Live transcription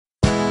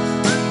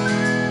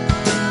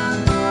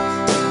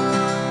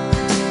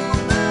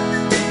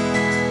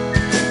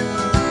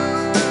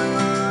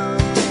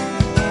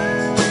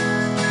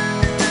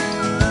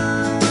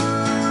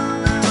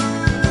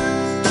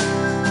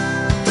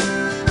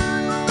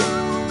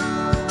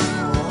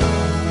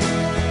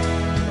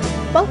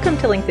Welcome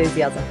to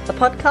Lingthusiasm, a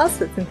podcast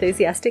that's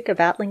enthusiastic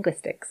about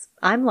linguistics.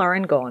 I'm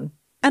Lauren Gawne.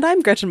 And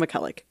I'm Gretchen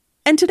McCulloch.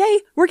 And today,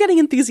 we're getting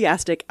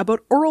enthusiastic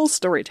about oral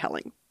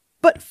storytelling.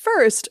 But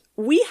first,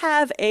 we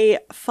have a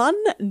fun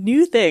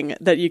new thing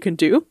that you can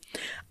do,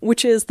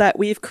 which is that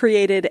we've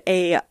created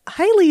a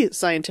highly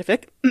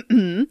scientific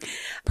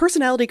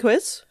personality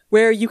quiz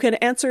where you can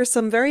answer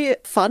some very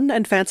fun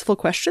and fanciful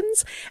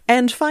questions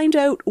and find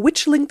out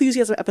which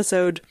Lingthusiasm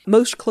episode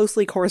most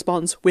closely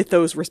corresponds with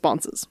those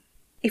responses.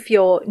 If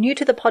you're new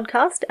to the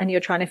podcast and you're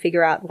trying to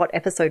figure out what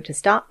episode to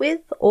start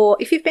with, or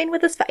if you've been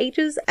with us for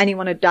ages and you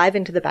want to dive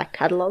into the back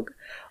catalogue,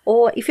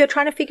 or if you're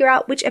trying to figure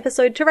out which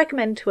episode to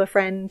recommend to a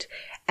friend,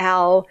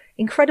 our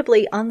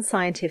incredibly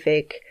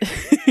unscientific,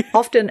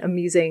 often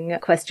amusing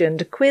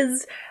questioned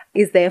quiz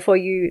is there for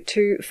you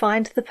to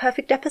find the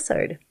perfect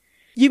episode.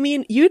 You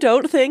mean you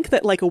don't think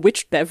that, like,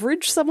 which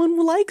beverage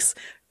someone likes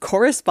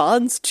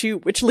corresponds to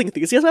which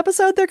Lingthusiasm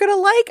episode they're gonna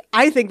like?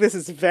 I think this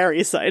is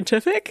very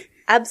scientific.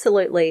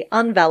 Absolutely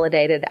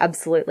unvalidated,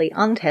 absolutely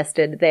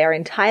untested. They are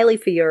entirely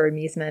for your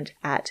amusement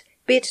at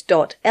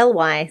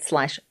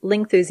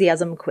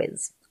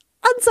bit.ly/Lingthusiasmquiz.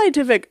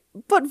 Unscientific,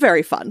 but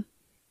very fun.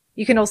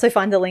 You can also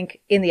find the link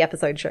in the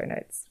episode show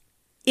notes.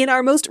 In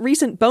our most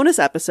recent bonus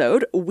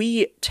episode,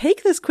 we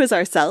take this quiz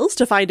ourselves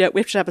to find out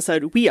which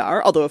episode we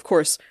are, although of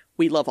course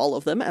we love all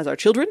of them as our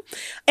children.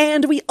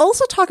 And we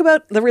also talk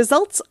about the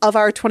results of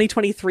our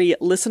 2023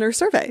 listener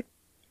survey.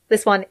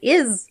 This one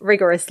is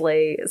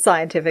rigorously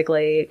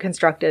scientifically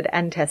constructed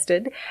and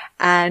tested,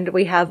 and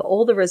we have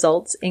all the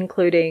results,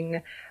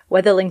 including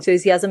whether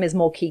Lingthusiasm is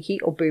more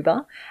kiki or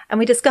booba, and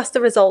we discuss the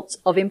results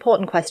of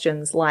important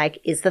questions like,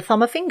 is the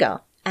thumb a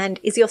finger? And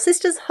is your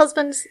sister's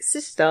husband's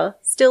sister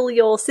still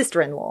your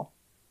sister-in-law?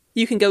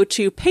 You can go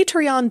to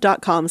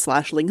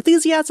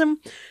patreon.com/Lingthusiasm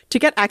to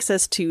get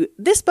access to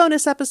this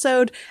bonus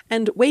episode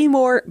and way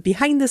more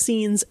behind the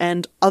scenes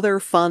and other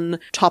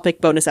fun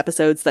topic bonus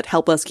episodes that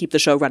help us keep the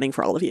show running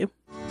for all of you.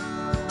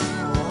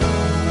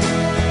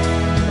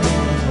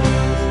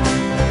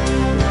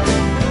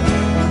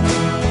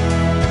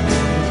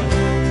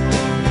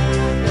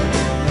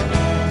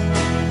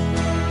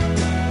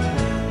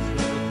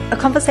 A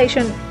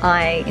conversation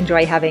I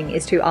enjoy having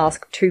is to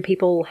ask two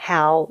people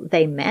how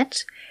they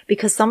met,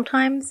 because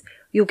sometimes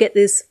you'll get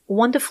this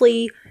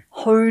wonderfully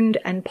honed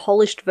and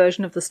polished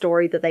version of the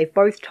story that they've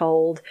both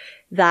told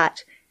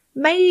that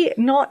may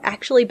not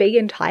actually be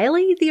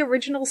entirely the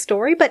original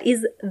story, but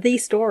is the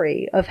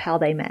story of how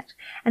they met.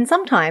 And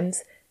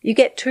sometimes you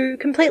get two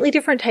completely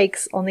different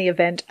takes on the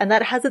event, and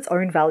that has its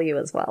own value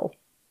as well.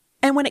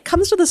 And when it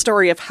comes to the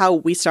story of how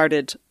we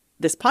started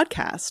this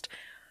podcast,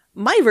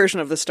 my version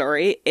of the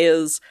story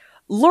is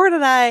Lauren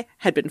and I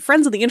had been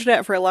friends on the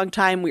internet for a long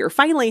time. We were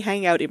finally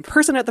hanging out in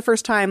person at the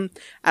first time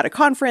at a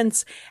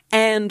conference.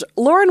 And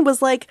Lauren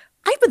was like,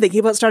 I've been thinking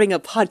about starting a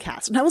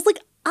podcast. And I was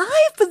like,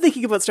 I've been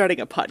thinking about starting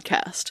a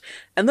podcast.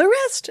 And the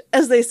rest,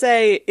 as they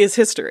say, is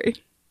history.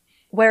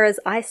 Whereas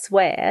I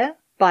swear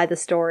by the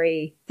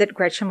story that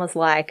Gretchen was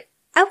like,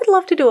 I would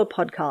love to do a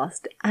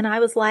podcast. And I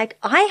was like,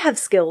 I have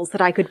skills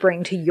that I could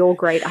bring to your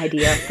great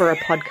idea for a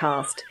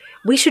podcast.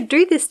 We should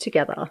do this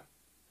together.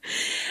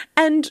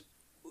 And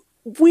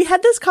we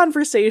had this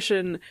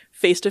conversation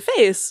face to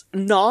face,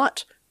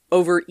 not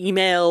over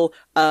email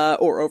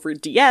or over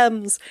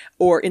DMs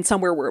or in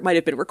somewhere where it might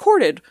have been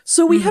recorded.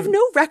 So we have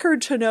no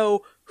record to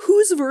know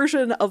whose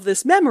version of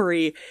this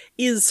memory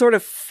is sort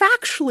of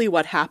factually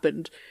what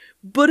happened,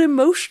 but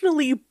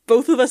emotionally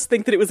both of us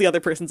think that it was the other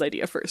person's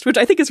idea first, which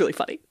I think is really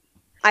funny.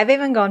 I've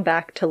even gone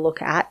back to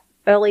look at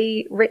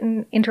early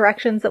written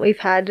interactions that we've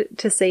had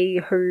to see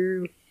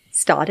who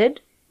started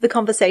the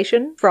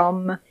conversation,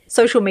 from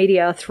social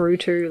media through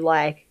to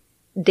like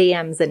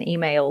DMs and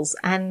emails.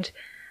 And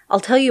I'll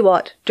tell you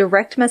what,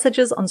 direct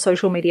messages on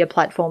social media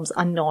platforms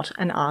are not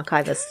an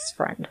archivist's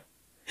friend.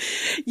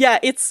 Yeah,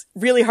 it's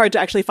really hard to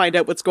actually find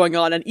out what's going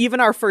on. And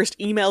even our first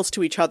emails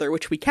to each other,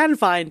 which we can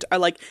find, are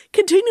like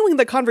continuing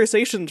the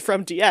conversation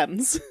from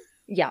DMs.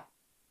 Yeah.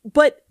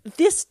 But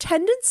this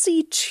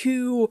tendency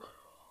to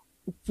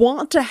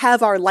want to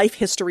have our life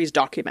histories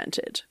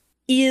documented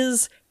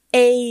is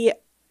a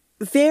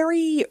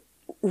very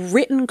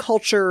written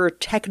culture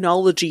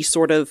technology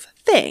sort of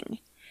thing.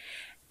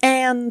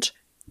 And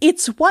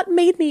it's what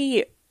made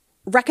me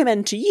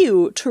recommend to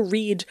you to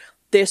read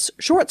this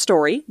short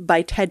story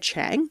by Ted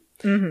Chiang,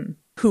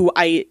 who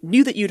I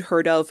knew that you'd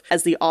heard of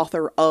as the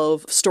author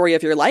of Story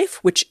of Your Life,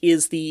 which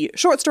is the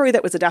short story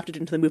that was adapted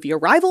into the movie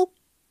Arrival.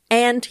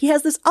 And he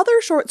has this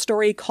other short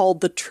story called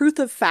The Truth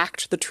of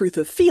Fact, The Truth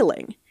of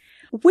Feeling,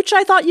 which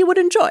I thought you would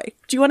enjoy.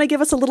 Do you want to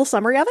give us a little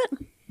summary of it?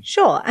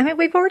 Sure. I mean,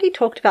 we've already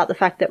talked about the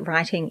fact that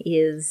writing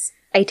is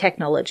a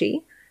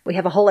technology. We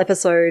have a whole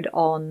episode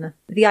on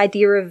the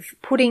idea of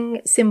putting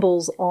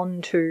symbols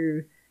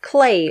onto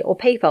clay or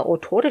paper or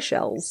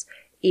tortoiseshells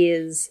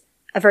is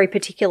a very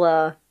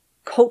particular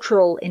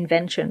cultural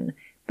invention.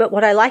 But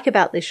what I like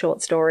about this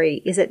short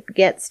story is it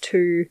gets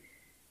to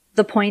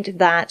the point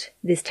that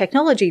this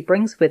technology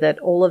brings with it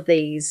all of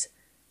these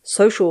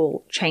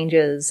social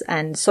changes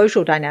and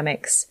social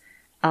dynamics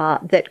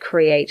that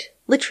create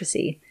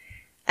literacy.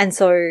 And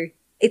so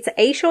it's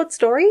a short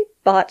story,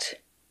 but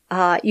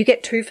you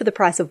get two for the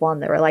price of one.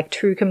 There are like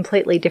two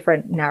completely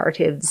different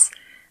narratives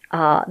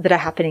that are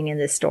happening in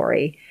this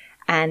story.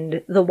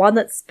 And the one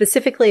that's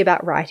specifically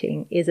about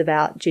writing is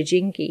about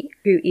Jijingi,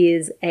 who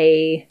is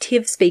a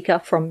Tiv speaker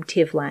from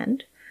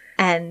Tivland.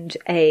 And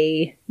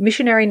a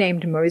missionary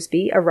named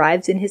Mosby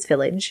arrives in his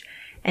village,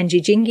 and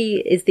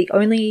Jijingi is the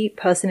only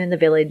person in the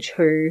village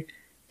who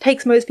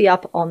takes Mosby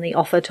up on the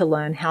offer to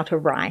learn how to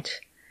write.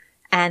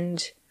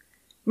 And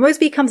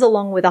Mosby comes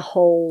along with a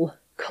whole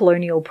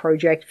colonial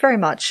project, very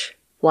much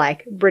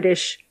like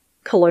British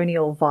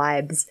colonial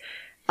vibes,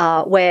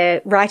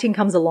 where writing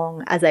comes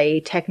along as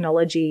a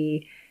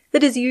technology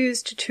that is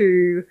used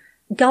to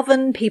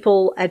govern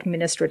people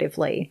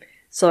administratively.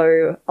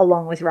 So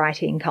along with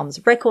writing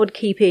comes record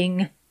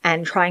keeping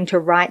and trying to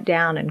write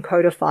down and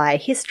codify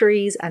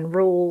histories and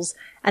rules,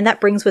 and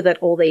that brings with it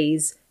all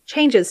these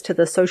changes to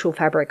the social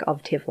fabric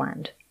of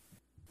Tivland.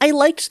 I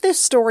liked this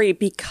story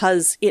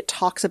because it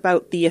talks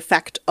about the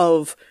effect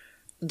of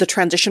the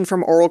transition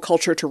from oral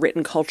culture to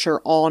written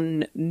culture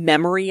on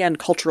memory and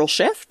cultural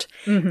shift.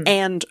 Mm-hmm.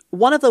 And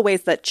one of the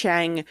ways that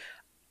Chiang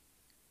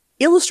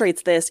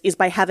illustrates this is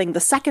by having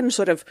the second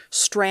sort of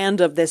strand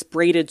of this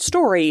braided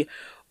story,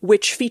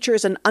 which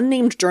features an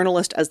unnamed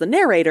journalist as the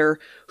narrator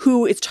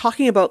who is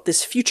talking about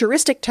this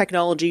futuristic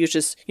technology, which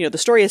is, the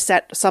story is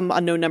set some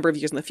unknown number of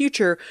years in the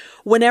future,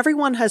 when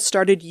everyone has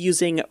started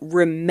using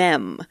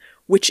remem,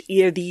 which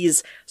are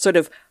these sort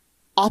of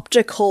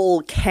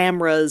optical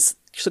cameras.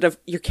 Sort of,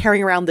 you're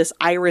carrying around this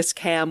iris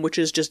cam, which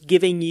is just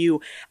giving you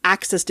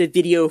access to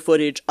video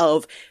footage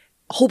of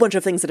a whole bunch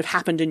of things that have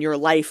happened in your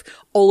life,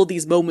 all of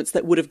these moments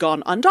that would have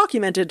gone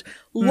undocumented,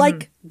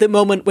 like the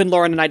moment when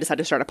Lauren and I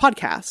decided to start a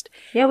podcast.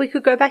 Yeah, we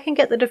could go back and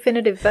get the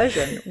definitive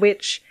version,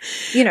 which,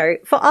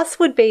 for us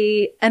would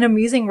be an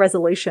amusing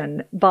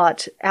resolution,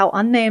 but our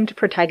unnamed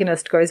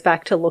protagonist goes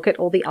back to look at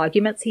all the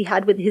arguments he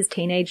had with his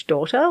teenage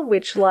daughter,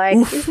 which,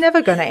 is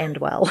never going to end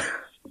well.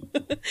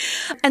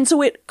 And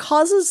so it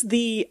causes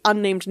the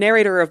unnamed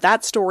narrator of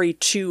that story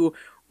to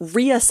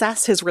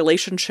reassess his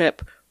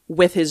relationship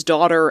with his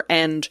daughter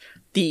and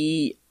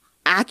the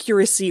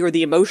accuracy or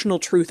the emotional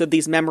truth of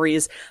these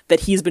memories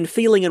that he's been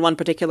feeling in one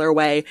particular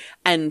way,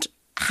 and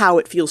how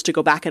it feels to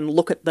go back and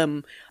look at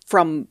them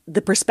from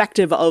the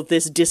perspective of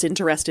this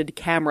disinterested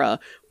camera,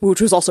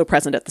 which was also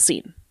present at the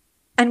scene.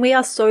 And we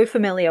are so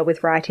familiar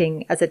with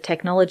writing as a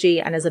technology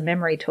and as a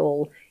memory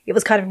tool. It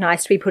was kind of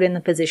nice to be put in the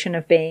position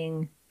of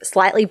being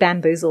slightly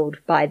bamboozled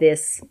by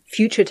this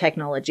future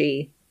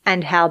technology,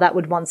 and how that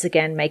would once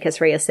again make us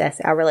reassess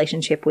our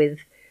relationship with,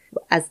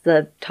 as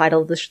the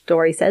title of the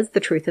story says, the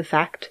truth of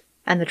fact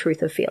and the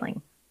truth of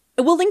feeling.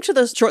 We'll link to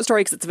the short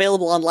story because it's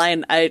available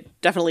online. I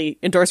definitely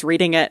endorse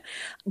reading it.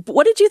 But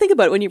what did you think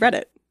about it when you read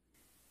it?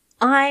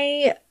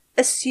 I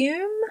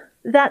assume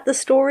that the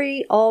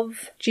story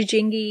of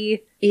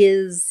Jijingi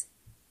is...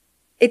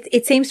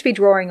 It seems to be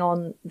drawing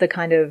on the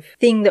kind of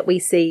thing that we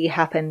see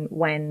happen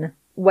when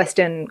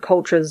Western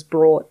cultures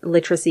brought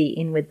literacy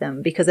in with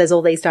them, because there's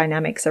all these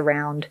dynamics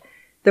around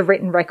the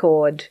written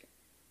record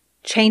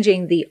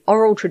changing the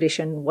oral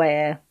tradition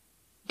where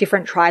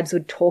different tribes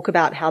would talk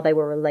about how they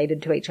were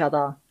related to each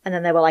other. And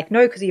then they were like,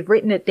 no, because you've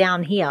written it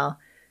down here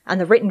and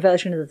the written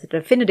version is the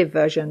definitive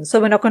version. So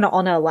we're not going to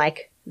honor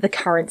the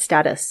current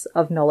status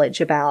of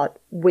knowledge about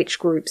which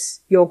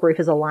groups your group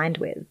is aligned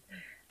with.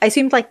 I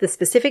assumed the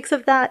specifics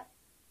of that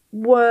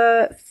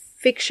were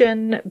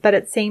fiction, but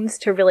it seems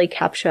to really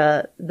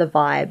capture the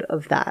vibe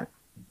of that.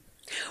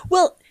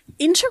 Well,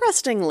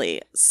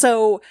 interestingly,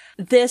 so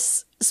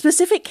this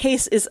specific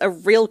case is a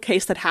real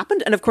case that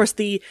happened. And of course,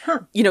 the,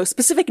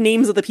 specific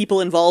names of the people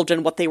involved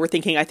and what they were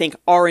thinking, I think,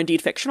 are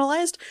indeed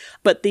fictionalized.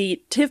 But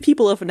the Tiv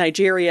people of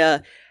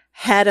Nigeria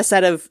had a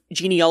set of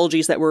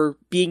genealogies that were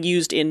being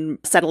used in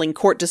settling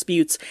court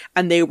disputes,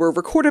 and they were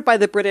recorded by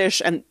the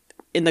British and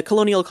in the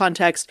colonial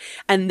context,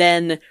 and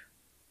then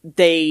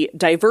they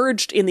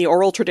diverged in the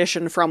oral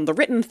tradition from the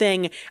written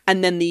thing,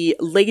 and then the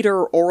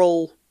later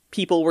oral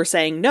people were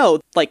saying, no,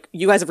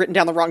 you guys have written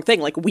down the wrong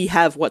thing, we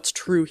have what's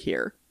true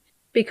here.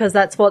 Because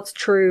that's what's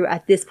true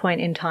at this point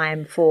in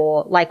time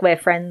for, we're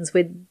friends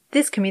with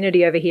this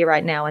community over here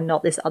right now and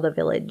not this other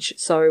village.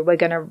 So we're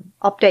going to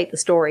update the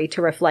story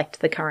to reflect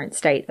the current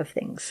state of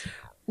things.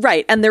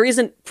 Right, and there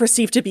isn't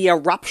perceived to be a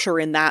rupture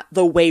in that,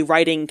 the way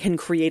writing can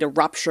create a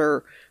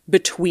rupture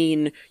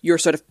between your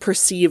sort of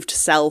perceived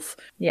self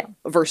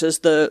versus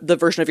the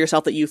version of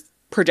yourself that you've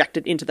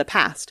projected into the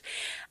past.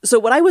 So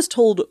what I was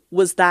told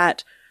was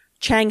that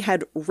Chiang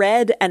had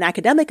read an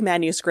academic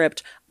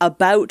manuscript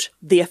about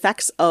the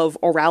effects of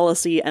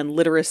orality and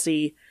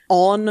literacy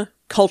on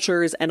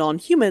cultures and on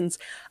humans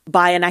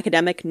by an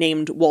academic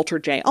named Walter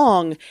J.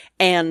 Ong,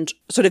 and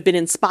sort of been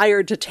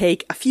inspired to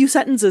take a few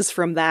sentences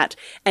from that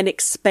and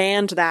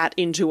expand that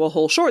into a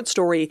whole short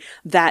story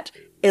that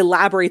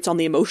elaborates on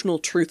the emotional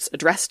truths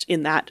addressed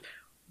in that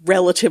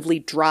relatively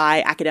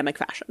dry academic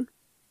fashion.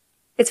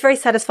 It's very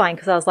satisfying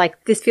because I was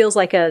like, this feels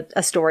like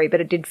a story,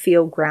 but it did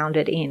feel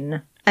grounded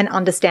in an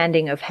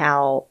understanding of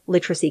how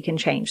literacy can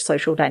change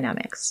social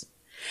dynamics.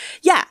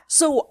 Yeah,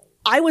 so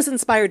I was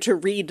inspired to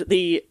read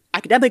the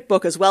academic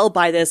book as well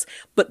by this,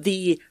 but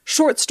the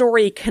short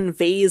story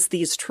conveys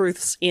these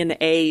truths in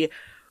a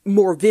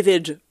more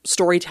vivid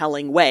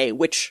storytelling way,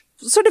 which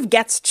sort of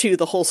gets to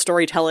the whole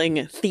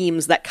storytelling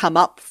themes that come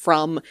up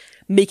from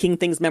making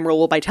things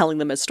memorable by telling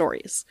them as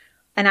stories.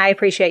 And I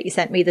appreciate you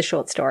sent me the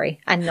short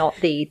story and not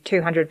the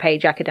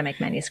 200-page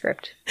academic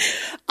manuscript.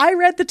 I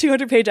read the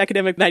 200-page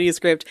academic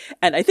manuscript,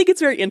 and I think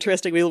it's very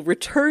interesting. We'll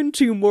return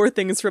to more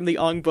things from the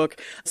Ong book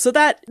so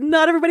that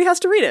not everybody has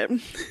to read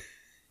it.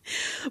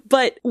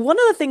 But one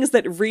of the things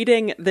that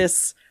reading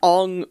this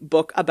Ong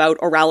book about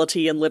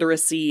orality and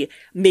literacy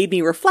made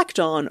me reflect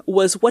on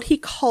was what he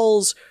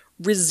calls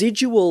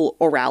residual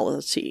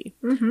orality.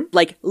 Mm-hmm.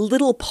 Like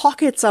little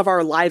pockets of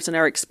our lives and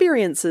our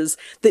experiences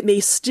that may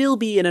still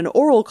be in an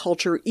oral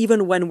culture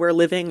even when we're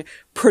living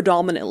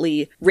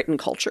predominantly written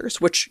cultures,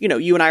 which, you know,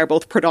 you and I are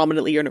both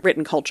predominantly in a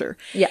written culture.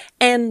 Yeah.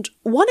 And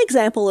one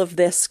example of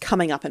this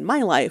coming up in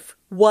my life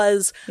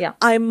was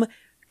I'm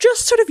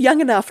just sort of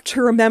young enough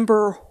to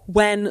remember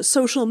when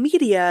social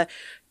media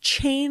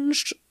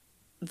changed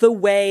the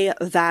way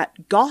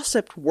that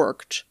gossip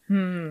worked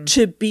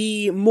to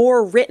be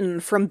more written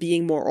from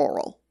being more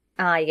oral.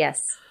 Ah,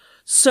 yes.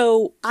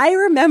 So I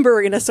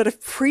remember in a sort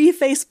of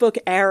pre-Facebook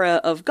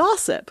era of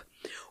gossip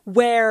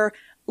where,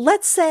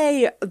 let's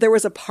say there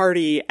was a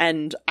party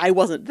and I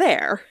wasn't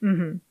there.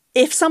 Mm-hmm.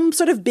 If some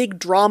sort of big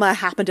drama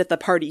happened at the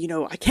party, you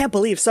know, I can't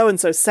believe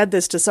so-and-so said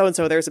this to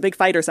so-and-so, there was a big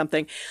fight or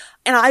something,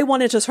 and I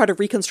wanted to sort of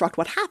reconstruct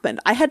what happened,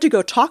 I had to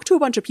go talk to a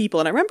bunch of people,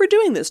 and I remember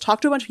doing this, talk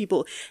to a bunch of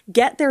people,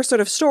 get their sort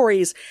of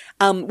stories,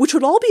 which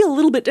would all be a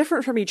little bit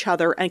different from each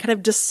other, and kind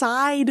of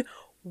decide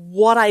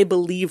what I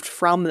believed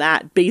from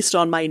that based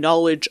on my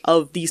knowledge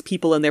of these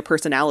people and their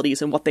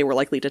personalities and what they were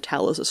likely to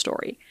tell as a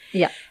story.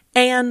 Yeah.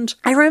 And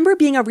I remember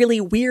being a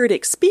really weird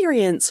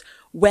experience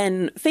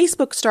when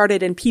Facebook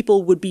started and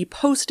people would be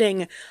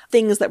posting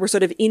things that were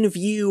sort of in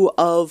view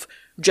of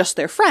just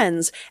their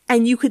friends,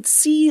 and you could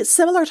see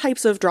similar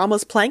types of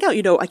dramas playing out.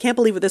 You know, I can't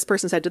believe what this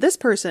person said to this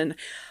person,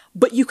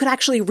 but you could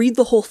actually read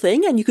the whole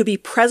thing and you could be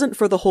present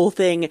for the whole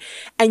thing,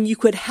 and you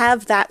could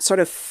have that sort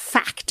of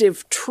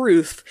factive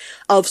truth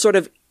of sort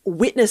of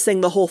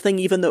witnessing the whole thing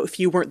even though if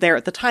you weren't there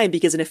at the time,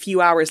 because in a few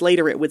hours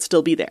later it would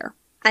still be there.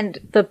 And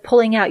the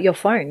pulling out your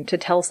phone to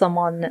tell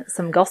someone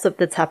some gossip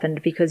that's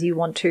happened because you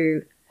want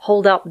to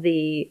hold up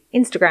the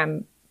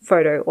Instagram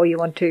photo or you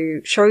want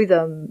to show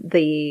them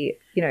the,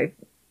 you know,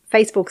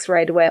 Facebook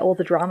thread where all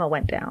the drama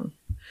went down.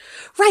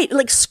 Right,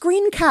 like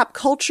screen cap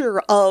culture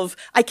of,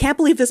 I can't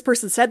believe this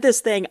person said this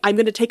thing, I'm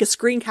going to take a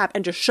screen cap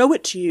and just show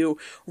it to you,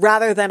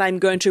 rather than I'm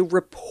going to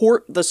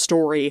report the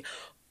story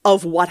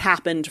of what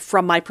happened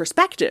from my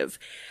perspective,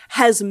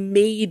 has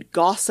made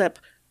gossip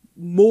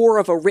more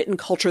of a written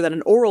culture than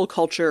an oral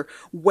culture,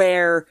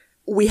 where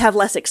we have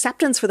less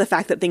acceptance for the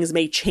fact that things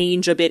may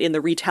change a bit in the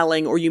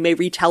retelling, or you may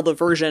retell the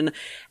version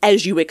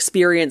as you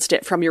experienced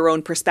it from your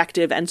own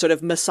perspective and sort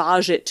of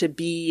massage it to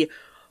be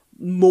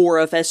more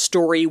of a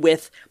story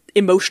with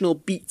emotional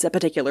beats at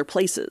particular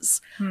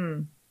places.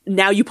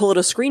 Now you pull out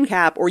a screen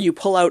cap or you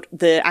pull out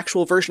the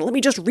actual version. Let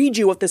me just read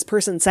you what this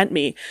person sent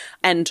me.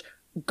 And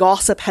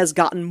gossip has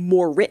gotten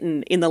more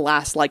written in the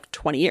last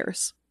 20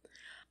 years.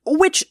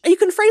 Which you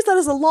can phrase that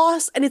as a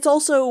loss, and it's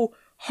also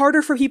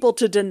harder for people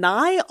to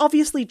deny,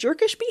 obviously,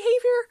 jerkish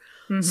behavior.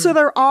 Mm-hmm. So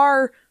there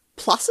are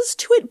pluses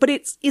to it, but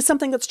it's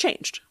something that's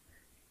changed.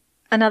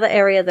 Another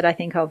area that I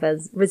think of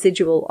as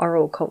residual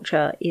oral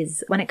culture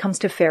is when it comes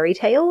to fairy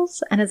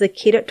tales. And as a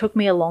kid, it took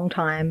me a long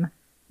time,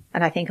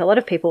 and I think a lot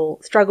of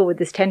people struggle with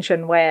this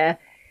tension where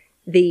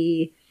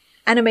the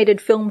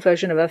animated film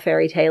version of a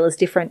fairy tale is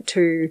different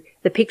to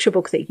the picture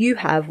book that you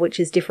have, which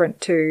is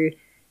different to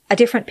a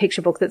different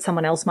picture book that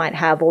someone else might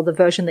have, or the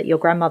version that your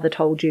grandmother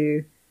told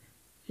you,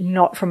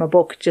 not from a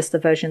book, just the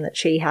version that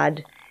she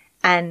had.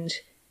 And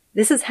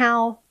this is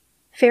how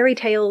fairy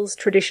tales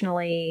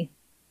traditionally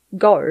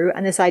go.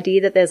 And this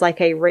idea that there's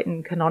a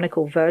written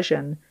canonical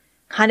version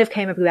kind of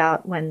came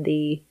about when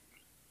the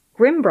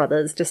Grimm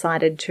brothers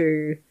decided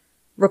to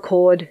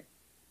record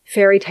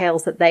fairy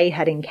tales that they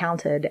had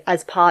encountered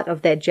as part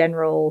of their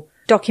general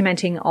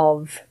documenting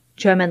of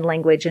German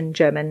language and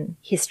German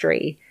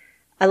history.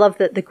 I love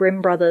that the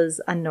Grimm brothers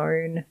are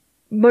known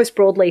most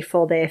broadly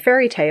for their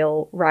fairy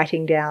tale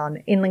writing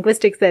down. In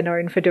linguistics, they're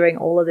known for doing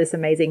all of this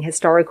amazing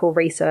historical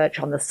research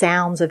on the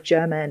sounds of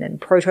German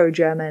and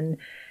Proto-German.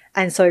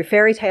 And so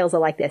fairy tales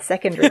are their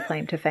secondary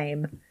claim to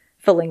fame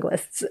for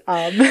linguists.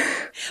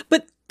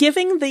 But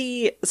giving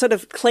the sort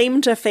of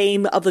claim to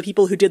fame of the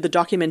people who did the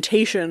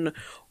documentation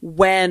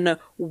when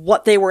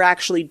what they were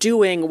actually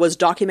doing was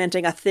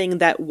documenting a thing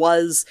that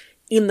was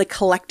in the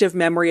collective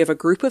memory of a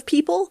group of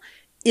people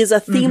is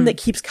a theme that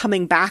keeps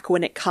coming back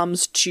when it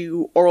comes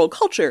to oral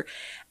culture.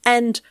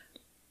 And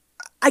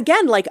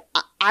again,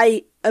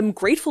 I am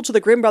grateful to the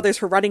Grimm brothers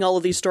for writing all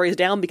of these stories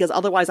down, because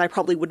otherwise I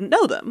probably wouldn't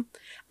know them,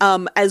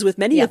 as with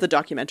many of the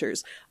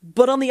documenters.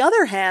 But on the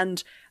other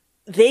hand,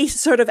 they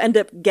sort of end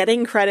up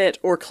getting credit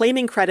or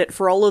claiming credit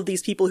for all of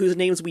these people whose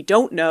names we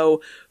don't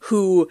know,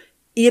 who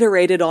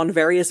iterated on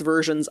various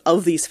versions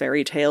of these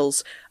fairy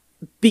tales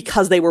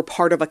because they were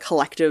part of a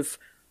collective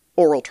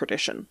oral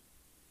tradition.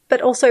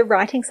 But also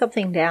writing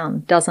something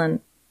down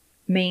doesn't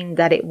mean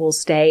that it will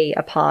stay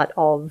a part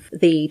of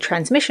the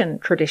transmission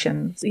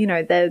tradition. You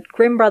know, the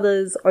Grimm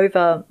brothers,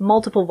 over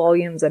multiple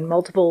volumes and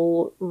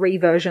multiple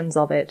reversions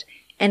of it,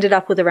 ended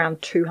up with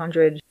around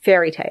 200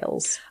 fairy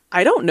tales.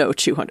 I don't know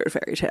 200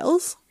 fairy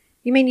tales.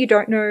 You mean you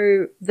don't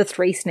know the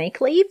 3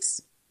 snake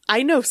leaves?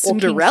 I know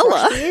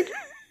Cinderella.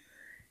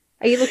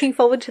 Are you looking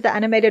forward to the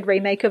animated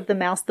remake of The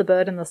Mouse, the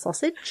Bird, and the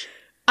Sausage?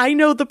 I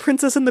know The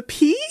Princess and the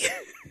Pea.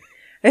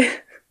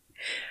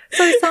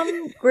 So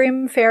some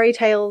Grimm fairy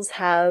tales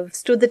have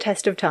stood the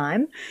test of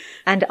time,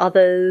 and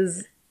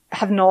others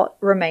have not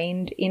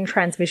remained in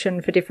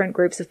transmission for different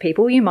groups of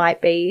people. You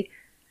might be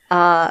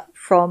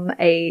from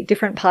a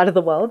different part of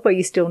the world where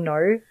you still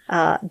know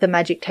the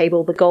magic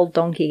table, the gold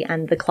donkey,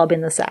 and the club in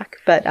the sack,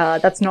 but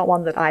that's not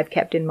one that I've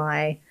kept in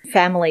my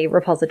family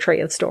repository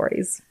of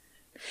stories.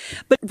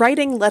 But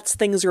writing lets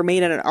things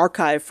remain in an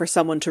archive for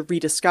someone to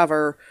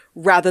rediscover,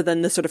 rather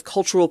than the sort of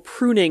cultural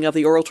pruning of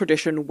the oral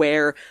tradition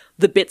where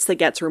the bits that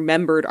gets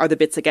remembered are the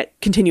bits that get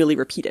continually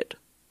repeated.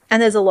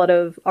 And there's a lot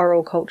of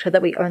oral culture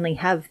that we only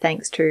have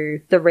thanks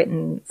to the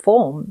written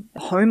form.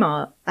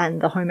 Homer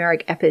and the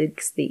Homeric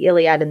epics, the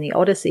Iliad and the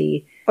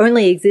Odyssey,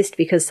 only exist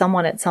because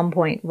someone at some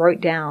point wrote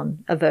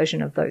down a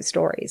version of those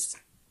stories.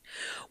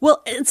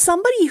 Well, it's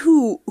somebody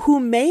who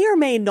may or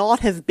may not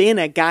have been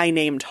a guy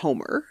named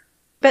Homer.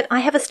 But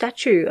I have a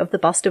statue of the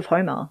bust of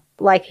Homer.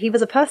 Like, he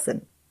was a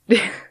person.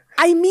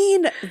 I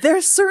mean,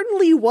 there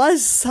certainly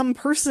was some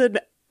person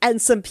and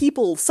some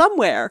people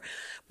somewhere,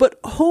 but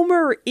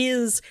Homer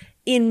is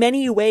in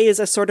many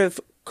ways a sort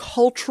of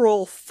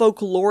cultural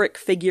folkloric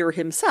figure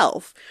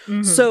himself.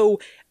 Mm-hmm. So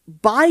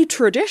by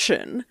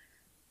tradition,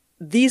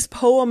 these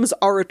poems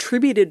are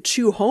attributed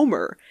to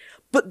Homer,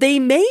 but they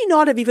may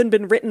not have even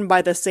been written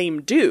by the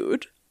same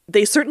dude.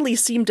 They certainly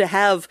seem to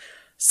have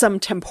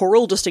some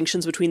temporal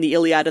distinctions between the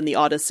Iliad and the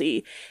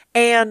Odyssey,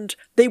 and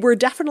they were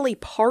definitely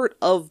part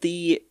of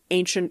the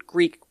ancient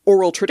Greek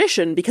oral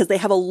tradition because they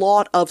have a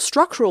lot of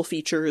structural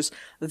features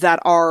that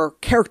are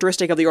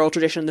characteristic of the oral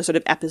tradition, the sort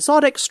of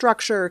episodic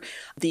structure,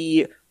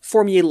 the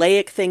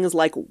formulaic things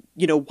like,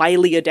 you know,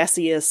 wily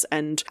Odysseus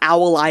and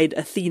owl-eyed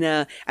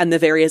Athena, and the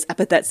various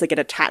epithets that get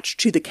attached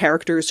to the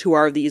characters who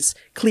are these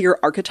clear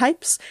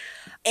archetypes.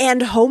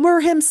 And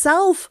Homer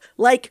himself,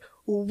 like,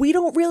 we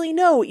don't really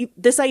know.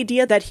 This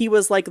idea that he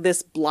was like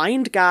this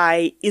blind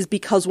guy is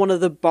because one of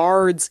the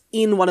bards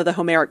in one of the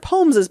Homeric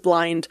poems is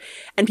blind,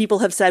 and people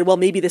have said, well,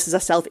 maybe this is a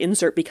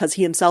self-insert because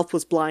he himself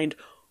was blind.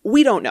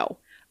 We don't know.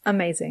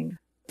 Amazing.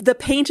 The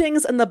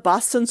paintings and the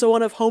busts and so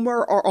on of Homer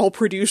are all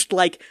produced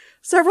like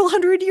several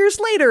hundred years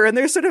later, and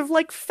they're sort of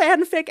like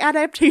fanfic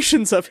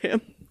adaptations of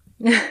him.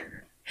 I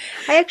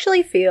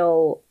actually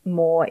feel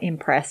more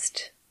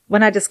impressed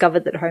when I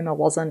discovered that Homer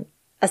wasn't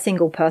a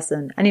single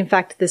person. And in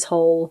fact, this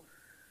whole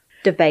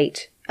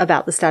debate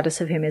about the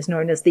status of him is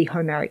known as the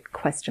Homeric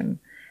question.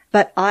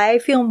 But I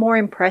feel more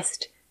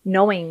impressed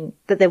knowing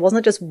that there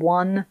wasn't just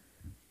one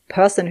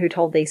person who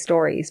told these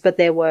stories, but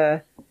there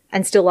were,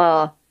 and still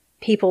are,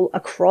 people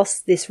across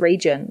this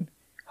region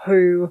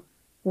who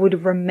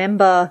would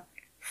remember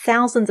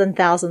thousands and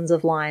thousands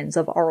of lines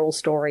of oral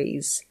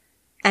stories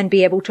and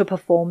be able to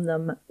perform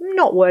them,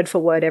 not word for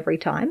word every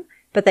time,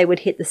 but they would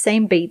hit the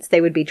same beats, they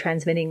would be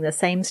transmitting the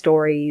same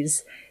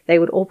stories, they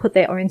would all put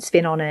their own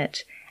spin on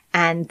it,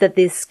 and that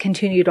this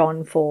continued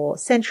on for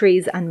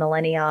centuries and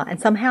millennia. And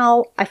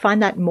somehow I find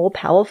that more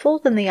powerful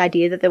than the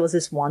idea that there was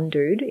this one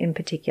dude in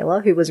particular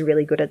who was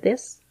really good at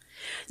this.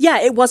 Yeah,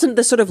 it wasn't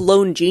the sort of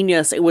lone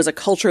genius. It was a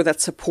culture that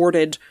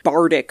supported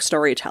bardic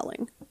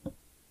storytelling.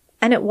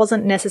 And it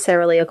wasn't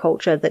necessarily a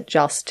culture that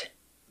just,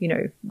 you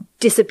know,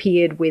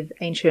 disappeared with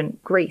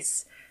ancient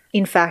Greece.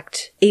 In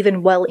fact,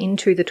 even well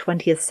into the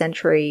 20th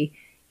century,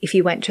 if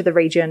you went to the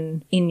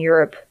region in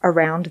Europe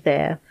around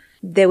there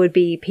would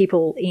be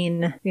people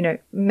in, you know,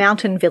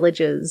 mountain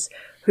villages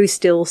who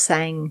still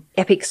sang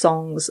epic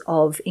songs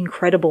of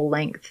incredible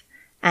length.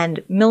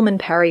 And Milman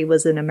Parry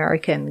was an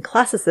American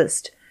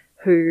classicist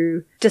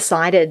who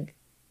decided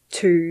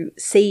to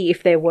see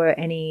if there were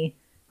any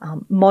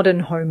modern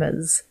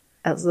Homers,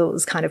 as it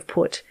was kind of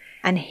put.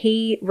 And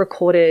he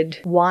recorded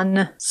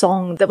one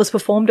song that was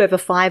performed over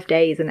 5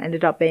 days and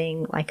ended up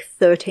being like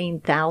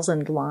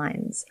 13,000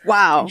 lines.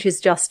 Wow. Which is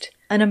just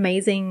an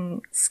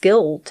amazing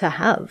skill to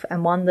have,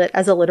 and one that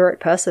as a literate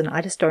person,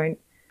 I just don't,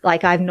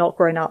 like, I've not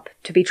grown up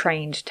to be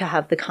trained to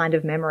have the kind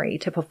of memory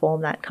to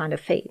perform that kind of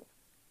feat.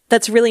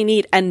 That's really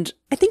neat. And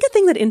I think a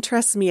thing that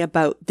interests me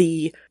about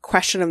the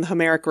question of the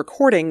Homeric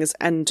recordings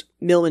and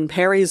Milman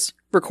Parry's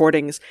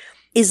recordings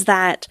is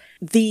that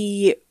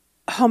the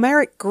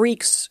Homeric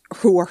Greeks,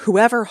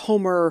 whoever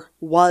Homer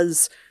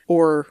was,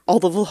 or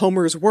all the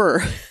Homers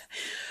were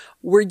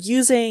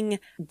using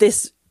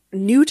this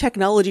new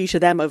technology to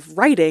them of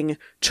writing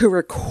to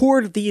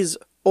record these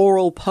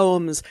oral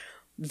poems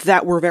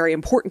that were very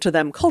important to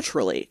them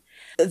culturally.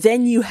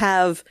 Then you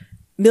have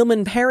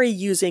Milman Parry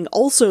using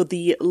also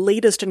the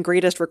latest and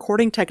greatest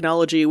recording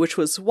technology, which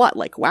was what,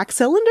 like wax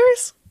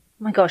cylinders?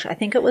 Oh my gosh, I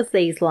think it was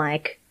these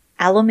like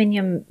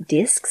aluminium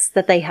discs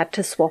that they had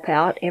to swap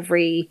out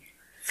every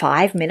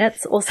 5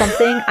 minutes or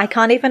something. I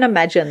can't even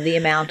imagine the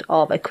amount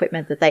of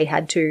equipment that they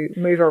had to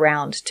move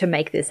around to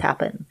make this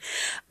happen.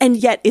 And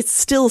yet it's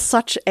still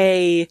such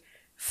a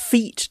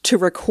feat to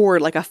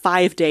record like a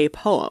 5-day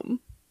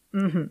poem.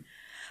 Mm-hmm.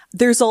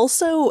 There's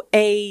also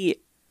a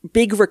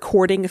big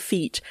recording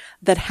feat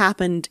that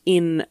happened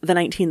in the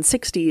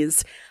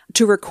 1960s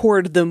to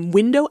record the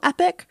Mwindo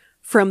Epic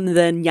from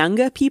the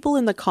Nyanga people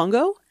in the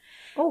Congo.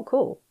 Oh,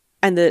 cool.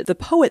 And the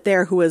poet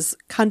there, who was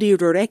Kandi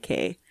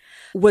Roreke,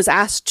 was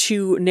asked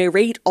to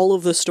narrate all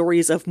of the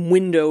stories of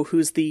Mwindo,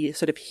 who's the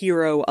sort of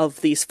hero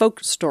of these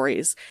folk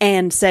stories,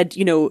 and said,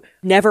 you know,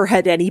 never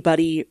had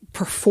anybody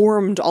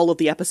performed all of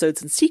the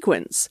episodes in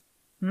sequence.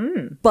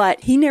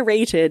 But he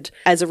narrated,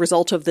 as a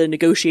result of the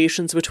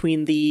negotiations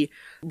between the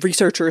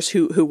researchers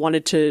who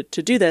wanted to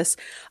do this,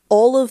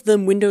 all of the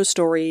Mwindo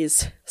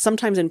stories,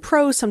 sometimes in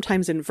prose,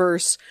 sometimes in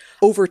verse,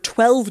 over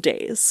 12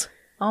 days.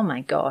 Oh my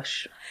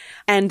gosh.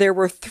 And there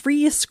were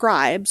 3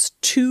 scribes,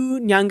 2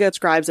 Nyanga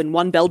scribes and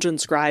 1 Belgian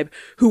scribe,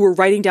 who were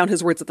writing down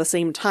his words at the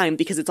same time,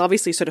 because it's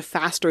obviously sort of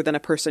faster than a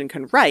person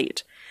can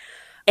write.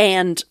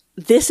 And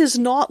this is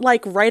not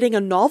like writing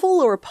a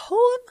novel or a poem.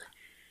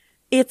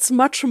 It's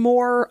much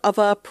more of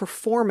a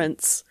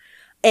performance.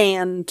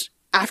 And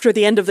after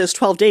the end of those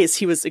 12 days,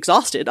 he was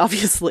exhausted,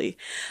 obviously.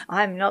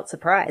 I'm not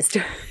surprised.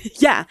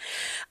 Yeah.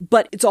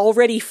 But it's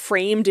already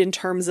framed in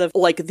terms of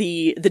like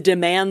the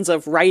demands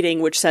of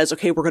writing, which says,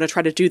 okay, we're going to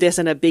try to do this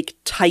in a big,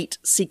 tight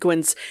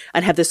sequence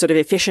and have this sort of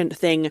efficient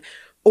thing.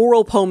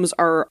 Oral poems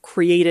are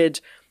created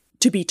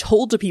to be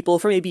told to people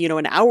for maybe, you know,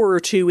 an hour or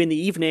 2 in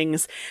the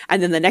evenings.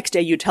 And then the next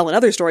day you tell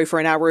another story for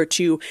an hour or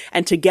 2.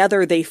 And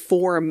together they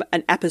form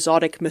an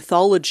episodic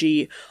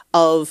mythology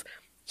of,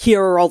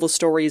 here are all the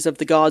stories of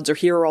the gods, or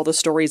here are all the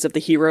stories of the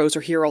heroes,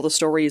 or here are all the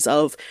stories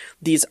of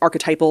these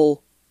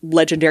archetypal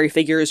legendary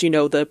figures, you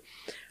know, the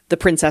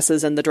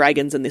princesses and the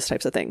dragons and these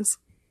types of things.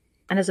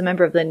 And as a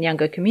member of the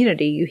Nyanga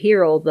community, you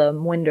hear all the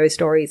Mwindo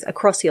stories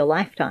across your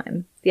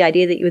lifetime. The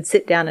idea that you would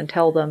sit down and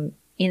tell them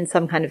in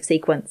some kind of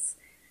sequence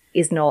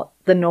is not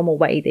the normal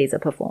way these are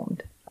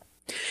performed.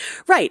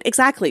 Right,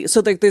 exactly.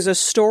 So there's a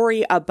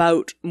story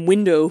about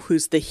Mwindo,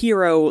 who's the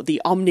hero,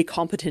 the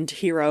omnicompetent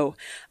hero.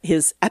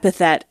 His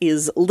epithet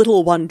is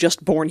little one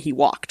just born he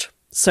walked.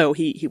 So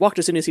he walked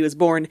as soon as he was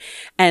born.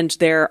 And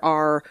there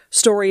are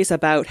stories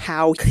about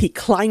how he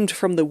climbed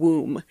from the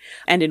womb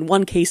and in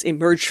one case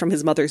emerged from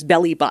his mother's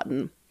belly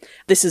button.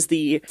 This is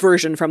the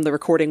version from the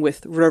recording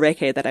with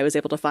Roreke that I was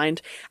able to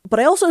find. But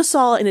I also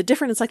saw in a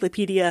different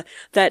encyclopedia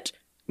that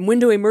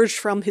Mwindo emerged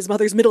from his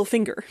mother's middle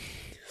finger.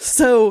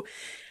 So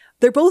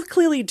they're both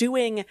clearly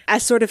doing a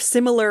sort of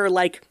similar,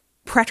 like,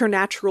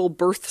 preternatural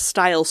birth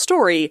style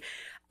story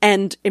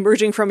and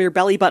emerging from your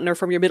belly button or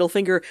from your middle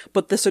finger,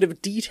 but the sort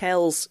of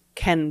details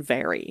can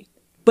vary.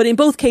 But in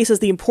both cases,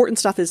 the important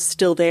stuff is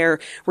still there,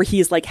 where he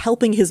is like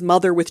helping his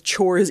mother with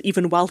chores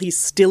even while he's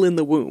still in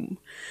the womb.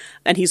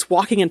 And he's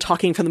walking and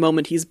talking from the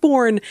moment he's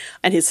born,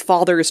 and his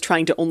father is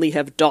trying to only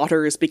have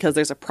daughters because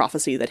there's a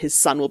prophecy that his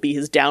son will be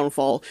his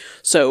downfall.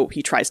 So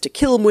he tries to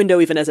kill Mwindo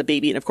even as a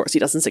baby, and of course he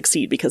doesn't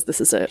succeed because this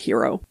is a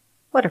hero.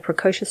 What a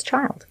precocious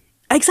child.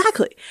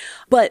 Exactly.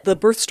 But the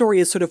birth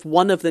story is sort of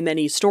one of the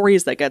many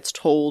stories that gets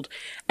told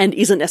and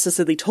isn't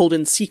necessarily told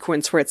in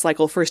sequence where it's like,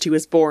 well, first he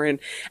was born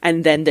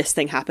and then this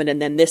thing happened and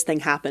then this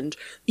thing happened.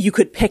 You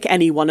could pick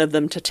any one of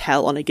them to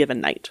tell on a given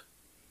night.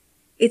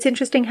 It's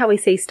interesting how we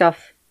see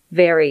stuff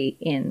vary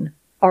in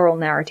oral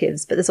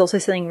narratives, but there's also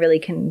something really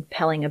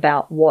compelling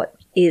about what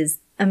is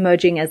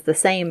emerging as the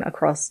same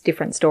across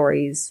different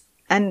stories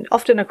and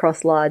often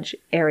across large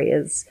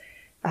areas.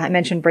 I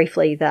mentioned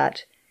briefly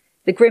that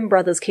the Grimm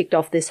brothers kicked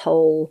off this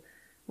whole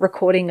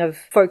recording of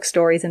folk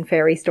stories and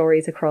fairy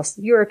stories across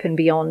Europe and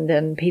beyond,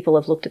 and people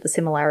have looked at the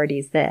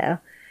similarities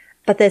there.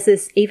 But there's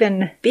this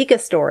even bigger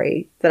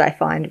story that I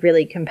find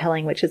really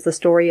compelling, which is the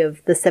story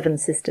of the Seven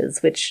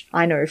Sisters, which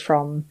I know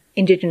from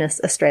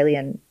Indigenous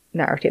Australian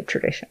narrative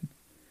tradition.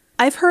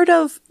 I've heard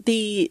of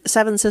the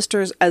Seven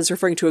Sisters as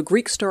referring to a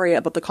Greek story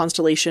about the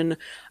constellation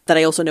that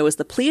I also know as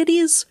the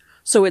Pleiades.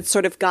 So it's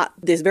sort of got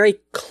this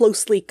very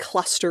closely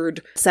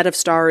clustered set of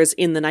stars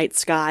in the night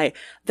sky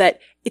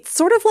that it's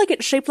sort of like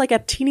it's shaped like a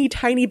teeny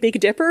tiny Big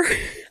Dipper,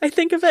 I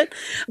think of it.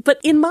 But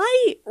in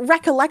my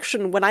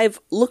recollection, when I've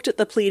looked at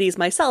the Pleiades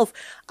myself,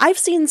 I've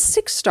seen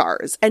 6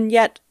 stars. And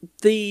yet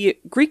the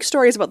Greek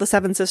stories about the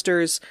Seven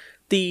Sisters,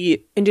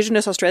 the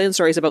Indigenous Australian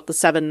stories about the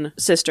Seven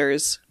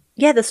Sisters.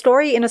 Yeah, the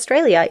story in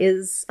Australia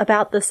is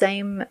about the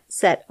same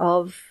set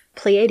of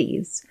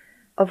Pleiades,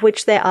 of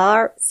which there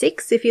are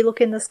 6 if you look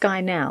in the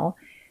sky now,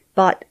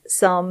 but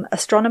some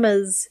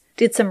astronomers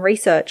did some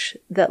research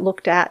that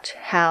looked at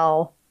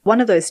how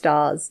one of those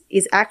stars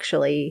is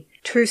actually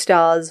 2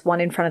 stars, one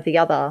in front of the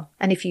other,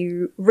 and if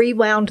you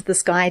rewound the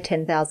sky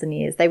 10,000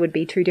 years, they would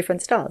be 2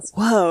 different stars.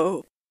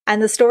 Whoa.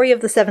 And the story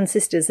of the Seven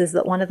Sisters is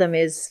that one of them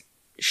is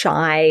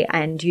shy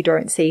and you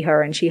don't see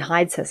her and she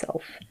hides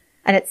herself.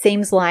 And it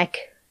seems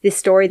like this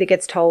story that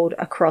gets told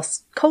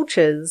across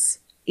cultures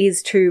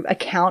is to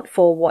account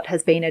for what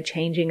has been a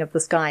changing of the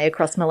sky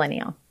across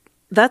millennia.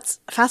 That's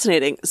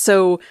fascinating.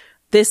 So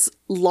this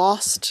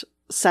lost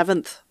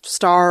seventh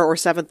star or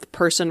seventh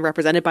person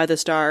represented by the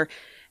star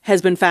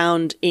has been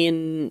found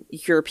in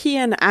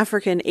European,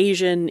 African,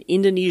 Asian,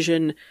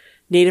 Indonesian,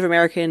 Native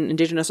American,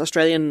 Indigenous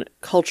Australian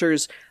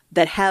cultures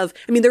that have,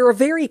 I mean, they're a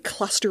very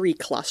clustery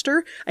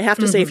cluster. I have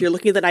to say, if you're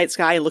looking at the night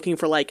sky and looking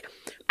for like,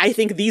 I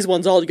think these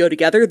ones all go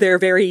together, they're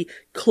very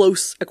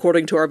close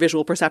according to our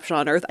visual perception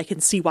on Earth. I can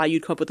see why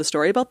you'd come up with a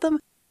story about them.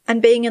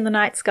 And being in the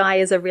night sky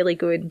is a really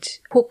good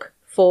hook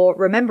for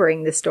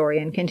remembering this story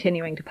and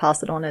continuing to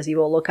pass it on as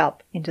you all look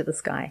up into the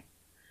sky.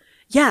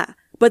 Yeah,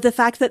 but the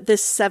fact that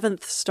this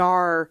seventh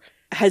star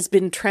has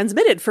been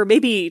transmitted for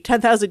maybe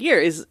 10,000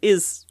 years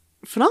is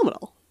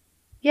phenomenal.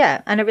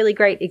 Yeah, and a really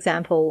great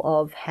example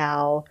of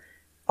how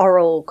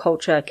oral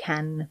culture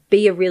can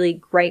be a really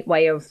great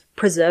way of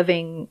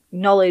preserving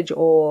knowledge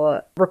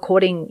or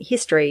recording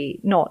history,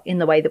 not in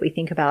the way that we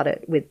think about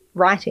it with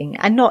writing,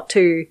 and not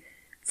to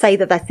say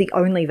that that's the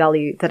only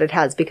value that it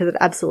has, because it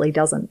absolutely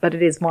doesn't, but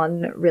it is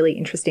one really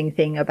interesting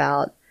thing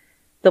about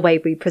the way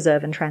we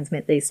preserve and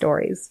transmit these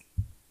stories.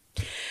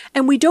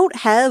 And we don't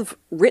have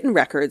written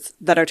records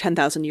that are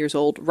 10,000 years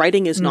old.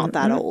 Writing is not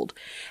that old.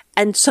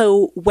 And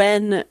so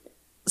when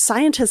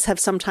scientists have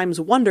sometimes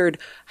wondered,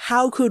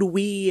 how could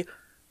we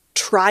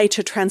try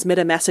to transmit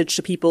a message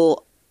to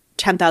people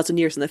 10,000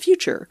 years in the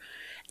future?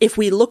 If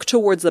we look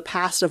towards the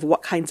past of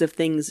what kinds of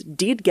things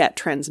did get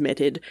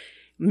transmitted,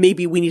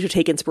 maybe we need to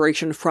take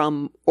inspiration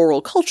from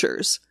oral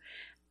cultures.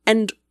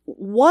 And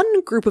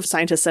one group of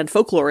scientists and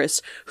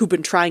folklorists who've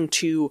been trying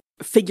to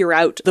figure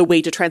out the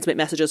way to transmit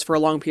messages for a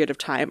long period of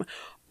time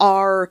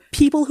are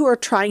people who are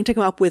trying to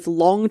come up with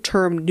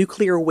long-term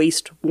nuclear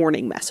waste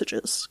warning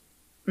messages.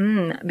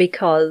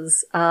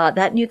 Because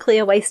that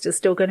nuclear waste is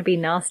still going to be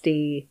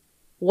nasty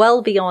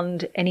well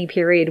beyond any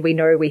period we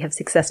know we have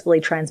successfully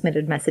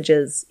transmitted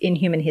messages in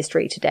human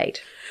history to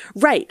date.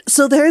 Right.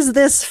 So there's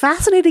this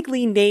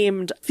fascinatingly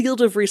named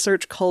field of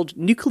research called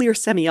nuclear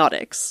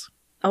semiotics.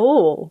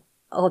 Oh,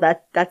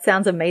 that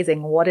sounds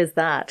amazing. What is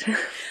that?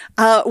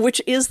 Which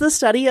is the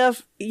study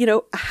of,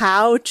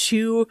 how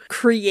to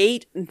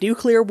create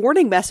nuclear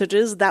warning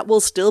messages that will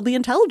still be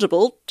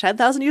intelligible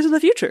 10,000 years in the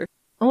future.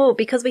 Oh,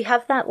 because we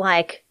have that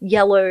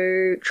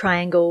yellow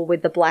triangle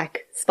with the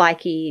black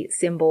spiky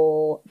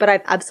symbol. But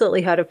I've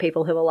absolutely heard of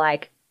people who are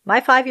like, my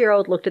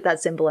 5-year-old looked at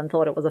that symbol and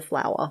thought it was a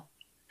flower.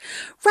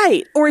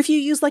 Right. Or if you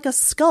use a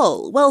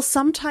skull. Well,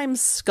 sometimes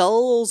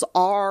skulls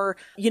are,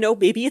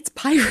 maybe it's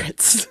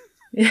pirates.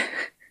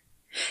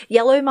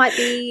 Yellow might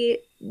be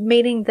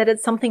meaning that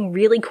it's something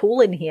really cool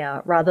in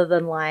here rather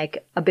than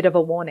a bit of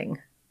a warning.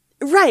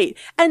 Right.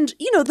 And,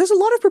 there's a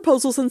lot of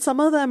proposals and some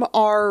of them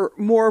are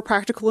more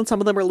practical and some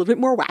of them are a little bit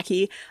more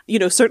wacky.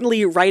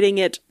 Certainly writing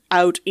it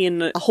out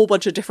in a whole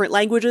bunch of different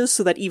languages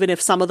so that even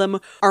if some of them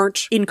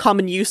aren't in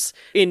common use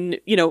in,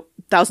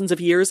 thousands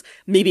of years,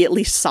 maybe at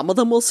least some of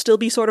them will still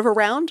be sort of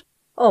around.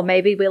 Or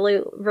maybe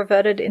we'll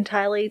reverted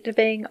entirely to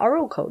being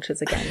oral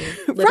cultures again.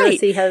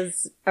 Literacy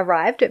has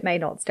arrived. It may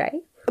not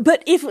stay.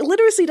 But if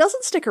literacy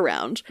doesn't stick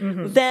around,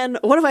 then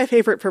one of my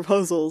favorite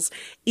proposals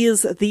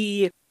is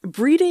the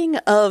breeding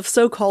of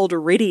so-called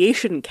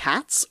radiation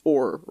cats,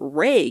 or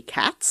ray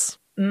cats.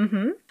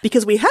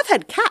 Because we have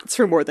had cats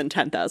for more than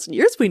 10,000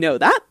 years, we know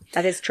that.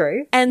 That is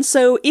true. And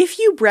so if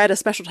you bred a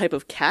special type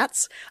of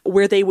cats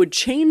where they would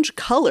change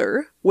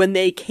color when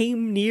they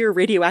came near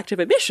radioactive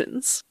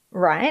emissions.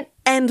 Right.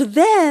 And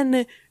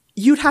then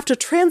you'd have to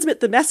transmit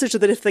the message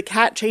that if the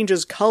cat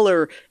changes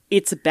color,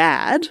 it's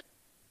bad.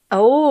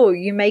 Oh,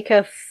 you make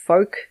a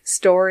folk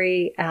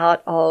story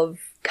out of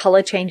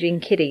color-changing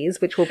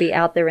kitties, which will be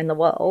out there in the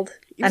world.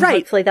 And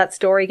hopefully that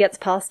story gets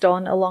passed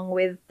on along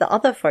with the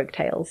other folk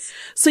tales.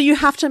 So you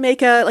have to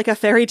make a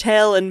fairy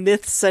tale and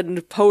myths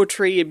and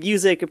poetry and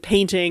music and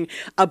painting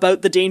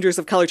about the dangers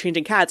of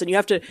color-changing cats. And you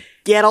have to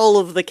get all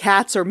of the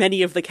cats or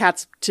many of the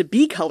cats to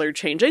be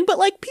color-changing. But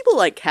people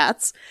like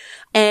cats.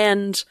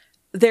 And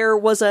there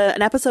was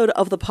an episode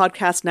of the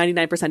podcast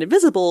 99%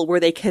 Invisible where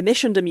they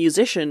commissioned a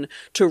musician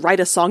to write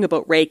a song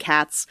about ray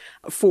cats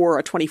for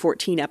a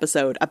 2014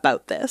 episode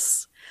about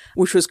this,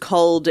 which was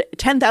called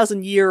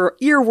 10,000 Year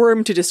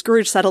Earworm to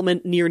Discourage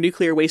Settlement Near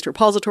Nuclear Waste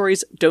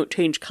Repositories, Don't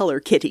Change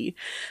Color Kitty,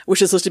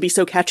 which is supposed to be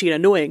so catchy and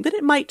annoying that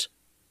it might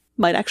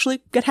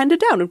actually get handed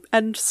down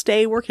and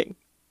stay working.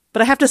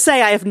 But I have to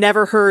say, I have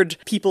never heard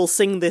people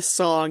sing this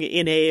song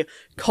in a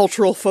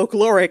cultural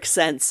folkloric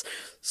sense,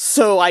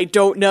 so I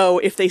don't know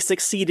if they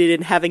succeeded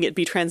in having it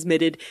be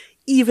transmitted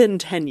even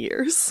 10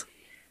 years.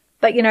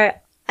 But,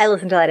 I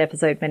listened to that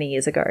episode many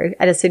years ago,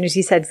 and as soon as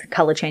you said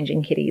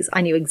color-changing kitties, I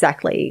knew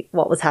exactly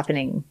what was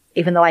happening,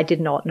 even though I did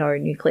not know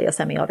nuclear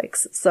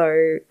semiotics.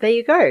 So there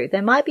you go.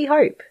 There might be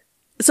hope.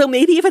 So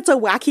maybe if it's a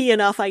wacky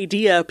enough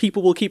idea,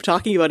 people will keep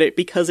talking about it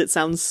because it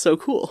sounds so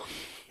cool.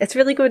 It's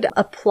really good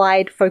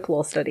applied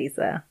folklore studies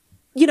there.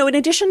 In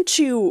addition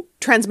to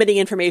transmitting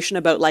information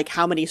about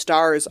how many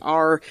stars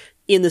are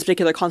in this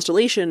particular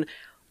constellation,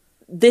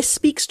 this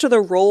speaks to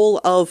the role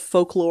of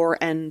folklore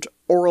and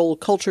oral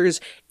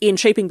cultures in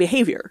shaping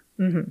behavior.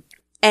 Mm-hmm.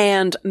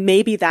 And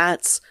maybe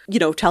that's,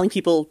 telling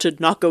people to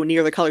not go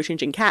near the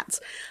color-changing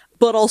cats.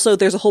 But also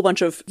there's a whole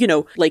bunch of,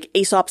 like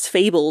Aesop's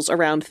fables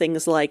around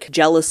things like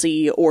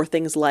jealousy or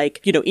things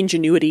like,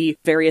 ingenuity,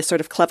 various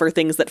sort of clever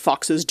things that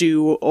foxes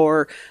do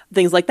or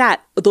things like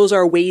that. Those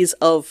are ways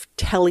of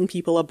telling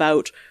people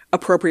about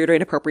appropriate or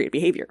inappropriate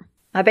behavior.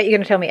 I bet you're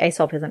going to tell me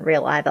Aesop isn't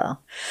real either.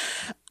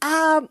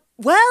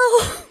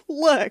 Well,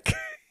 look.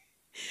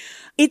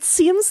 It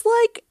seems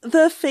like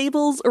the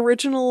fables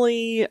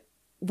originally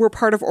were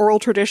part of oral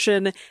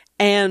tradition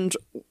and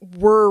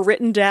were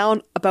written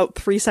down about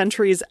 3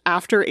 centuries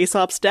after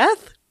Aesop's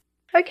death.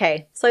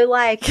 Okay, so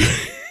like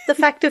the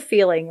fact of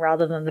feeling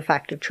rather than the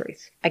fact of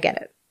truth. I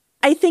get it.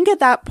 I think at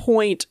that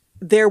point,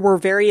 there were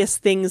various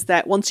things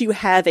that once you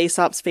have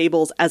Aesop's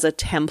fables as a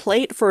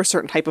template for a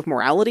certain type of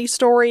morality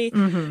story,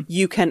 mm-hmm.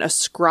 you can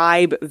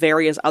ascribe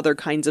various other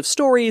kinds of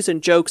stories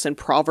and jokes and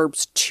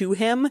proverbs to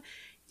him,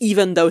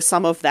 even though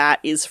some of that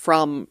is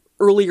from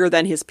earlier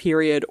than his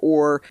period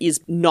or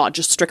is not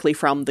just strictly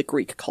from the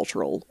Greek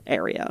cultural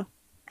area.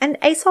 And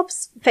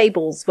Aesop's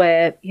fables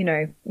where,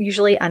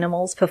 usually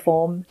animals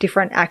perform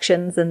different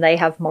actions and they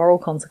have moral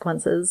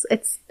consequences.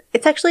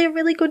 It's actually a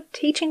really good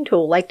teaching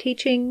tool, like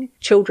teaching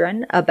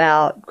children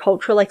about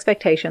cultural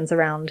expectations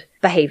around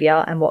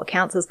behavior and what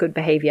counts as good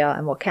behavior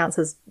and what counts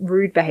as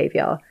rude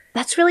behavior.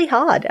 That's really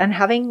hard. And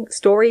having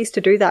stories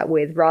to do that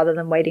with rather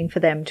than waiting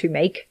for them to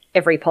make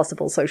every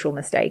possible social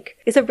mistake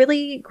is a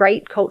really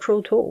great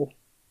cultural tool.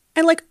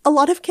 And like a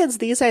lot of kids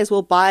these days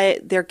will buy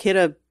their kid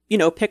a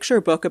picture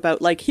book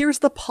about like, here's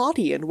the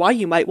potty and why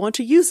you might want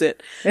to use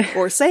it.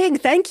 Or saying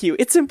thank you.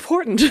 It's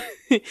important.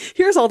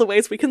 Here's all the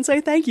ways we can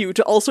say thank you,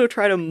 to also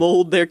try to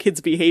mold their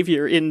kids'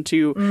 behavior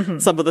into mm-hmm.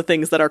 some of the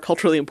things that are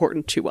culturally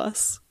important to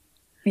us.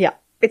 Yeah.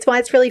 It's why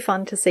it's really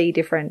fun to see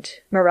different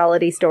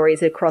morality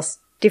stories across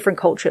different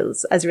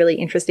cultures as really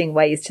interesting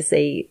ways to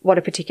see what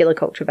a particular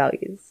culture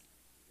values.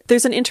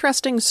 There's an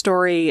interesting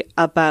story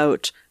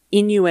about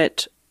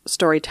Inuit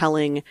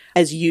storytelling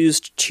as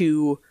used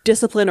to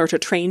discipline or to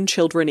train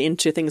children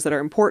into things that are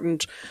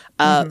important.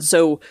 Mm-hmm.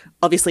 So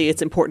obviously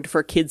it's important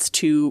for kids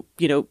to,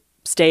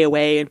 stay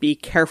away and be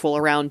careful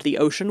around the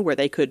ocean where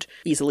they could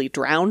easily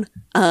drown.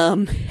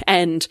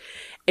 And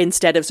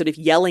instead of sort of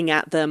yelling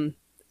at them,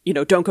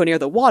 don't go near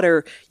the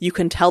water, you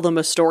can tell them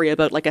a story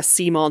about like a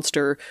sea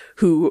monster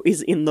who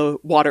is in the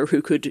water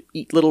who could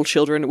eat little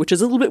children, which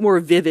is a little bit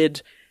more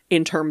vivid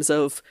in terms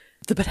of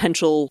the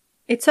potential.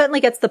 It certainly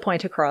gets the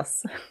point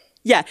across.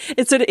 Yeah,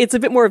 it's a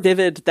bit more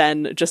vivid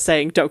than just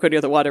saying, don't go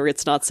near the water,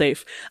 it's not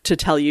safe, to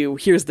tell you,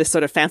 here's this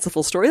sort of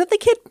fanciful story that the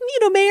kid,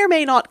 may or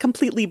may not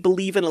completely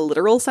believe in a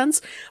literal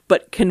sense,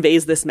 but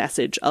conveys this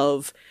message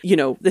of,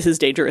 this is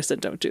dangerous and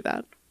don't do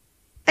that.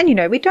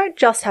 And, we don't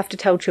just have to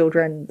tell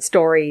children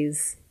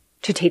stories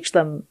to teach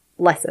them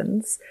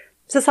lessons.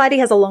 Society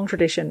has a long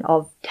tradition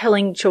of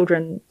telling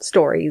children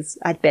stories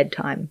at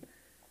bedtime.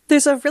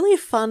 There's a really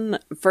fun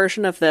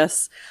version of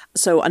this.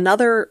 So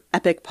another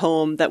epic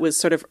poem that was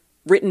sort of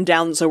written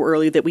down so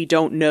early that we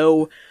don't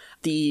know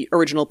the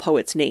original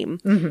poet's name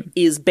mm-hmm.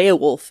 is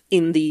Beowulf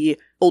in the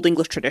Old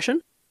English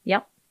tradition.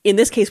 Yep. In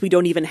this case, we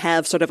don't even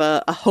have sort of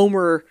a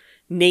Homer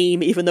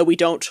name, even though we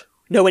don't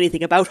know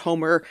anything about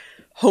Homer.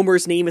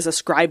 Homer's name is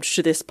ascribed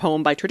to this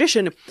poem by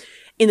tradition.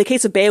 In the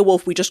case of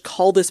Beowulf, we just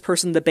call this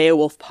person the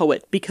Beowulf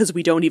poet because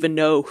we don't even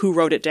know who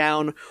wrote it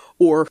down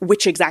or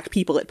which exact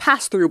people it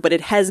passed through, but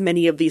it has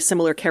many of these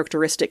similar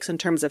characteristics in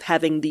terms of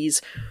having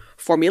these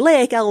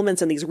formulaic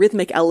elements and these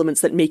rhythmic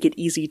elements that make it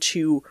easy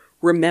to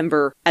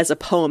remember as a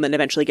poem and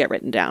eventually get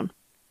written down.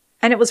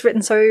 And it was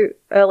written so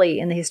early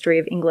in the history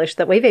of English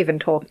that we've even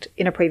talked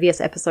in a previous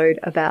episode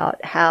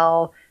about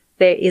how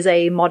there is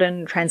a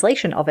modern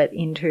translation of it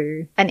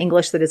into an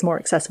English that is more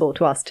accessible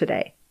to us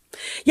today.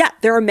 Yeah,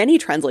 there are many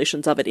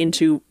translations of it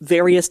into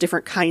various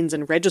different kinds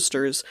and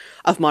registers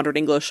of modern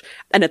English.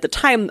 And at the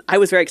time, I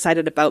was very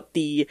excited about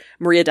the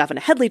Maria Davina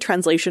Headley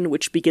translation,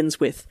 which begins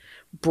with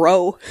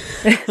bro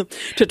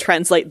to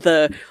translate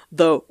the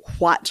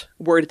what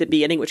word at the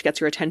beginning, which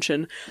gets your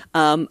attention.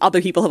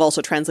 Other people have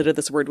also translated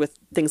this word with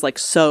things like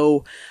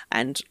so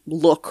and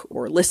look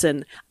or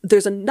listen.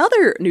 There's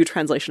another new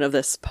translation of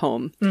this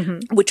poem,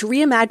 mm-hmm. which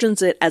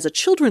reimagines it as a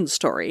children's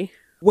story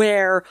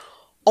where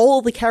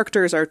all the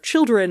characters are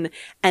children,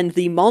 and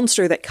the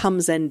monster that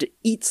comes and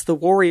eats the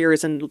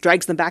warriors and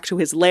drags them back to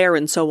his lair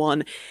and so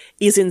on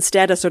is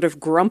instead a sort of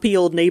grumpy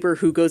old neighbor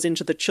who goes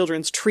into the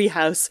children's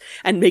treehouse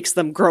and makes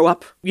them grow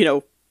up,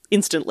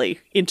 instantly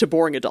into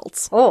boring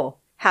adults. Oh,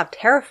 how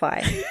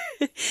terrifying.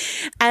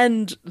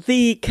 And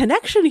the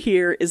connection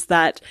here is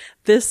that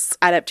this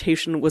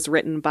adaptation was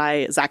written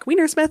by Zach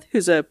Weinersmith,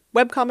 who's a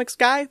webcomics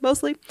guy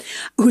mostly,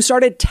 who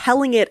started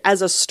telling it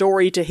as a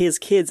story to his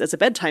kids as a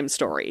bedtime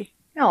story.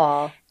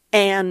 Aww.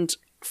 And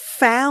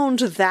found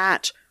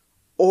that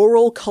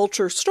oral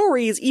culture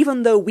stories,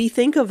 even though we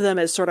think of them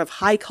as sort of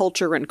high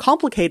culture and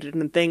complicated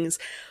and things,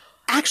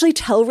 actually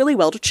tell really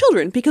well to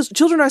children because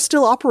children are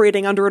still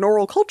operating under an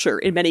oral culture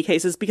in many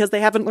cases because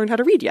they haven't learned how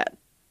to read yet.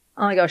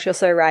 Oh my gosh, you're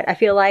so right. I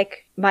feel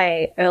like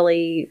my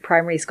early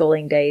primary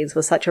schooling days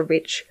was such a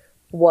rich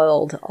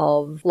world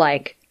of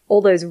like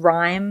all those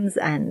rhymes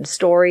and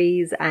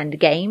stories and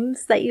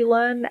games that you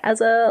learn as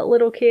a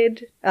little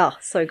kid. Oh,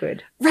 so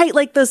good. Right,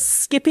 like the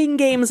skipping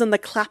games and the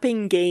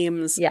clapping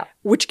games,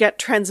 which get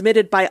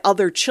transmitted by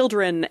other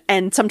children,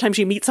 and sometimes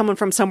you meet someone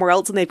from somewhere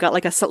else and they've got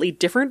like a slightly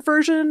different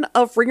version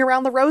of Ring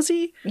Around the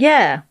Rosie.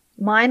 Yeah,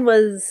 mine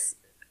was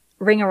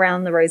Ring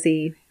Around the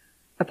Rosie,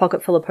 a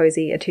pocket full of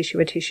posy, a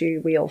tissue,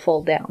 we all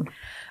fall down.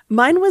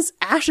 Mine was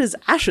Ashes,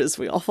 Ashes,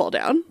 we all fall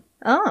down.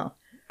 Oh.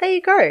 There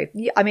you go.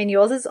 I mean,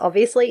 yours is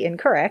obviously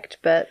incorrect,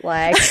 but,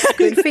 like,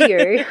 good for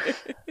you.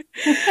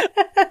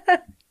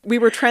 We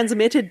were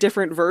transmitted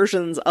different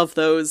versions of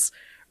those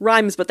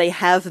rhymes, but they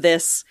have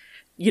this,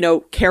 you know,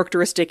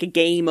 characteristic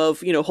game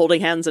of, you know, holding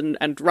hands and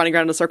running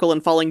around in a circle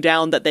and falling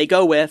down that they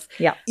go with.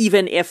 Yeah.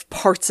 Even if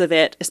parts of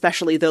it,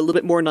 especially the little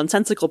bit more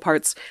nonsensical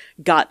parts,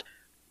 got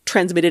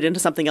transmitted into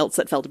something else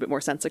that felt a bit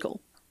more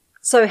sensical.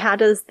 So how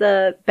does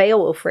the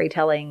Beowulf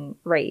retelling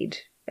read?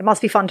 It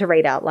must be fun to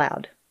read out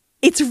loud.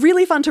 It's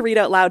really fun to read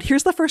out loud.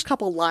 Here's the first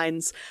couple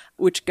lines,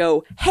 which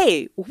go,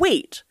 "Hey,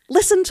 wait,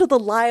 listen to the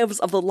lives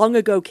of the long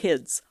ago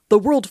kids, the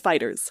world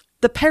fighters,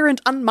 the parent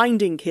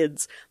unminding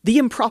kids, the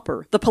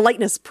improper, the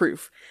politeness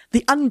proof,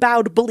 the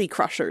unbowed bully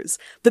crushers,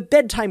 the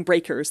bedtime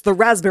breakers, the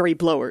raspberry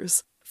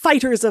blowers,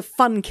 fighters of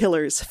fun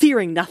killers,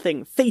 fearing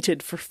nothing,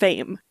 fated for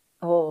fame."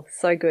 Oh,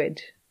 so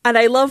good. And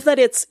I love that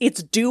it's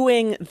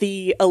doing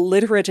the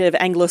alliterative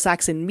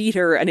Anglo-Saxon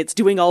meter, and it's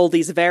doing all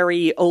these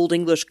very Old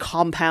English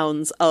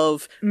compounds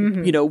of,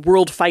 you know,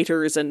 world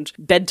fighters and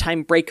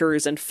bedtime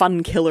breakers and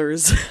fun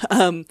killers.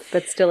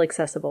 But still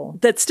accessible.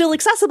 That's still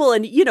accessible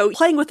and, you know,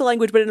 playing with the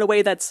language, but in a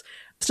way that's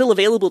still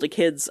available to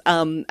kids.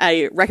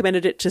 I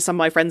recommended it to some of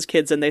my friends'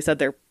 kids, and they said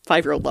their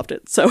 5-year-old loved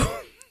it, so.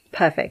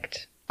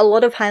 Perfect. A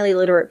lot of highly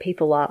literate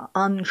people are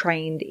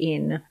untrained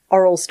in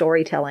oral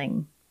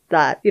storytelling.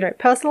 That, you know,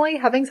 personally,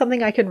 having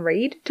something I can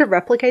read to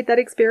replicate that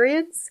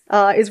experience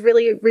is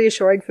really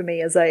reassuring for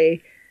me as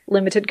a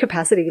limited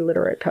capacity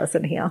literate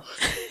person here.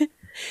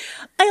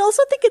 I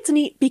also think it's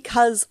neat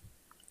because,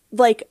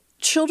 like,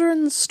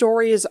 children's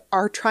stories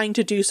are trying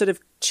to do sort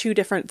of two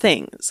different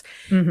things.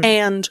 Mm-hmm.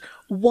 And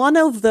one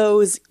of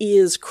those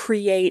is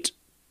create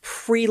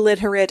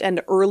pre-literate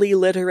and early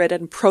literate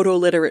and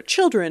proto-literate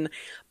children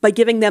by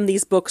giving them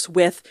these books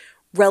with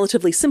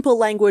relatively simple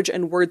language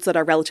and words that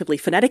are relatively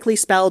phonetically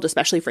spelled,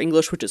 especially for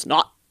English, which is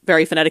not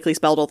very phonetically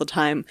spelled all the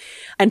time,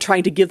 and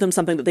trying to give them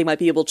something that they might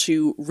be able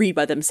to read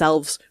by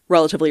themselves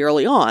relatively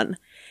early on.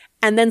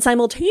 And then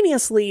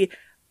simultaneously,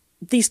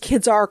 these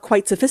kids are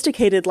quite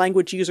sophisticated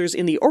language users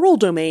in the oral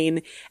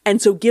domain, and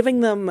so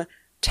giving them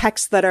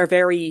texts that are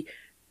very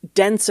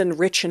dense and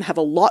rich and have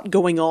a lot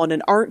going on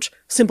and aren't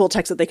simple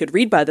texts that they could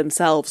read by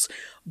themselves,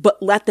 but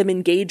let them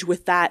engage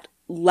with that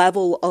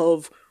level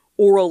of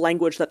oral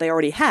language that they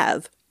already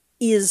have,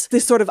 is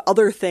this sort of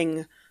other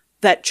thing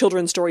that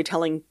children's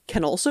storytelling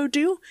can also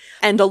do.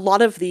 And a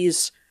lot of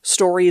these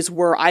stories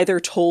were either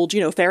told,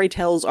 you know, fairy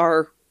tales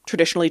are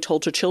traditionally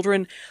told to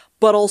children,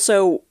 but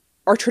also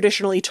are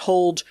traditionally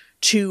told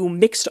to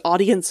mixed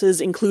audiences,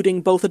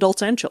 including both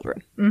adults and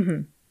children.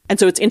 Mm-hmm. And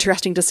so it's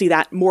interesting to see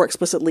that more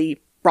explicitly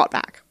brought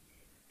back.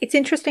 It's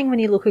interesting when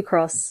you look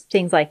across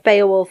things like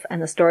Beowulf and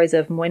the stories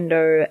of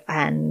Mwindo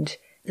and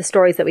the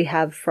stories that we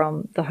have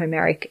from the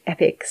Homeric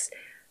epics,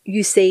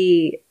 you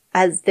see,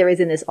 as there is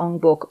in this Ong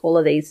book, all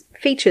of these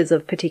features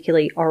of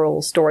particularly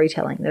oral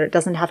storytelling, that it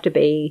doesn't have to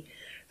be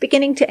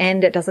beginning to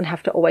end, it doesn't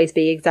have to always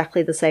be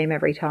exactly the same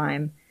every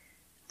time.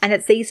 And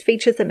it's these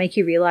features that make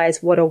you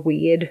realize what a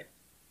weird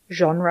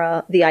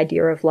genre the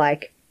idea of,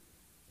 like,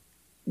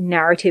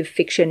 narrative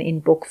fiction in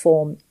book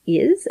form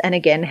is, and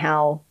again,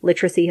 how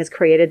literacy has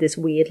created this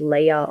weird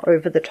layer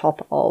over the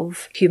top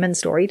of human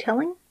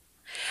storytelling.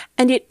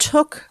 And it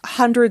took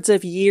hundreds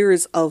of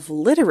years of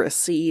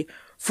literacy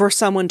for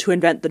someone to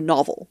invent the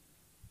novel.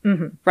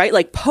 Mm-hmm. Right?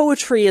 Like,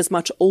 poetry is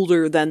much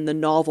older than the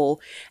novel,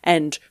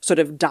 and sort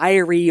of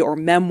diary or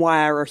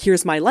memoir or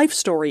here's my life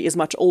story is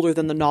much older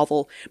than the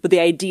novel. But the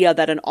idea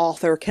that an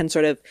author can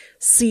sort of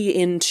see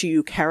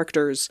into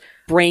characters'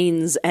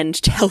 brains and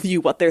tell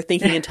you what they're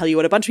thinking and tell you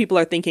what a bunch of people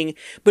are thinking,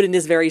 but in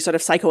this very sort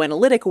of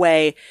psychoanalytic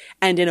way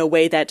and in a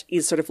way that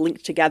is sort of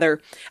linked together.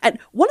 And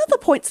one of the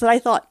points that I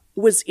thought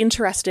was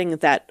interesting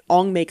that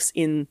Ong makes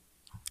in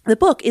the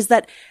book is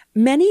that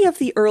many of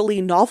the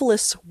early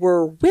novelists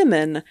were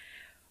women,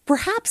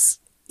 perhaps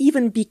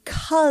even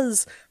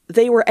because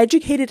they were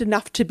educated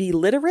enough to be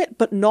literate,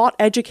 but not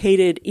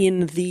educated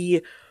in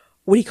the,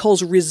 what he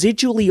calls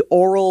residually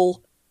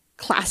oral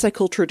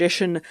classical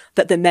tradition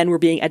that the men were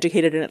being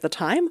educated in at the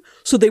time.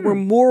 So they were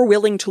more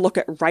willing to look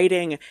at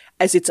writing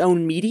as its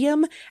own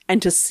medium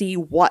and to see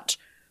what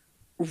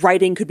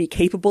writing could be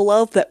capable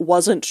of that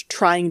wasn't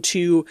trying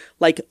to,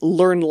 like,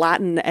 learn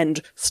Latin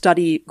and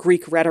study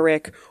Greek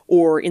rhetoric,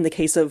 or in the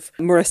case of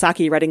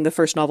Murasaki writing the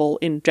first novel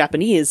in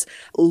Japanese,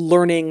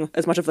 learning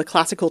as much of the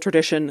classical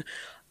tradition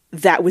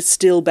that was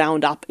still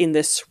bound up in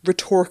this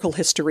rhetorical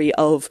history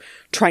of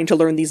trying to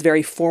learn these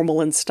very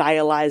formal and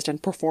stylized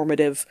and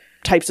performative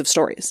types of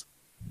stories.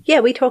 Yeah,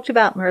 we talked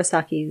about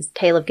Murasaki's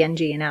Tale of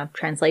Genji in our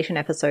translation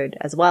episode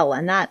as well,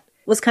 and that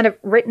was kind of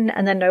written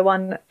and then no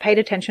one paid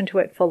attention to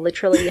it for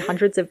literally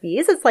hundreds of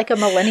years. It's like a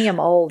millennium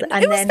old.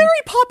 And it was very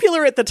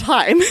popular at the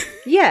time.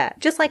 Yeah,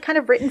 just like kind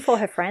of written for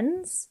her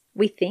friends,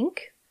 we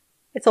think.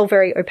 It's all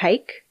very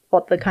opaque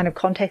what the kind of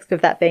context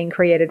of that being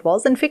created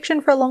was. And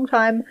fiction for a long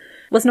time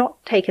was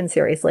not taken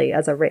seriously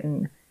as a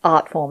written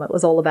art form. It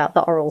was all about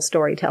the oral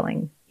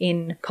storytelling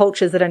in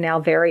cultures that are now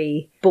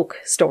very book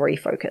story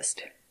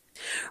focused.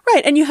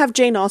 Right, and you have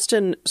Jane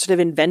Austen sort of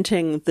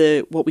inventing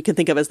what we can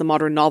think of as the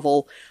modern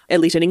novel, at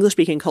least in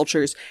English-speaking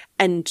cultures.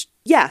 And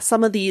yeah,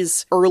 some of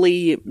these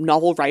early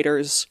novel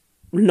writers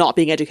not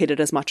being educated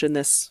as much in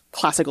this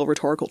classical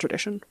rhetorical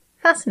tradition.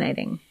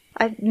 Fascinating.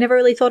 I've never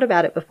really thought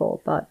about it before,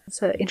 but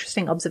it's an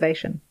interesting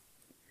observation.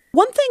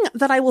 One thing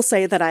that I will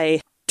say that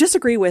I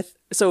disagree with,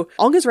 so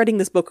Ong is writing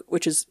this book,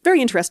 which is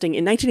very interesting,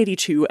 in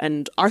 1982,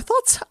 and our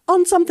thoughts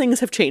on some things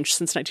have changed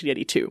since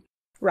 1982.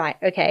 Right,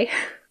 okay.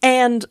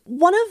 And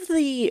one of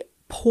the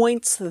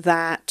points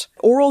that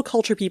oral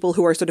culture people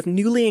who are sort of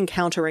newly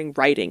encountering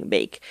writing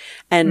make,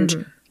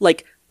 and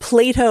like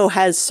Plato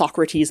has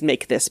Socrates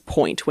make this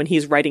point when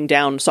he's writing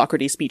down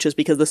Socrates' speeches,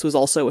 because this was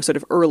also a sort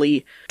of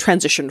early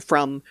transition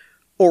from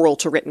oral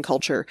to written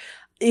culture,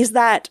 is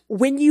that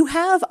when you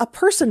have a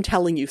person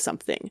telling you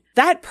something,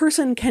 that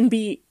person can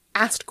be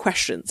asked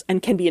questions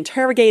and can be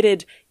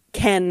interrogated,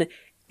 can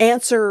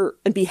answer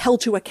and be held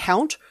to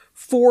account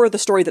for the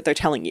story that they're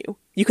telling you.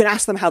 You can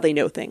ask them how they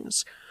know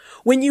things.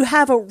 When you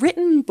have a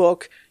written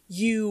book,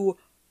 you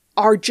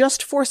are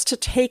just forced to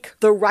take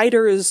the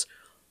writer's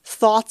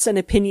thoughts and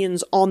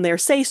opinions on their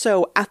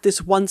say-so at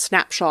this one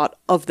snapshot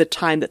of the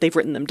time that they've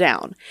written them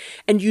down.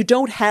 And you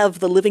don't have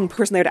the living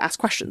person there to ask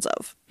questions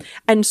of.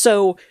 And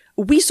so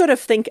we sort of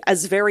think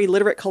as very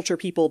literate culture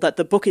people that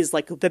the book is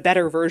like the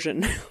better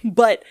version,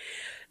 but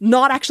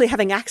not actually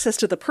having access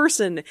to the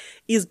person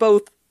is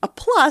both a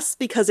plus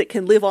because it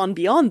can live on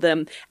beyond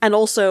them, and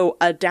also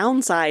a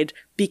downside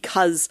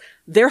because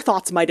their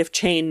thoughts might have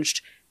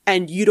changed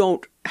and you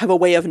don't have a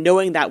way of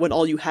knowing that when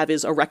all you have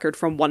is a record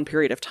from one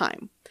period of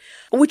time.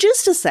 Which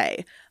is to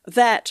say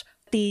that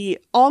the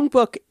Ong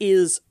book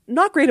is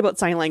not great about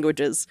sign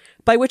languages,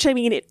 by which I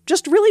mean it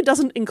just really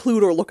doesn't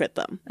include or look at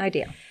them.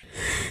 Ideal.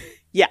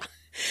 Yeah.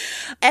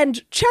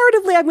 And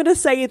charitably, I'm going to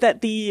say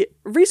that the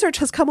research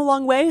has come a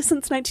long way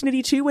since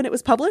 1982 when it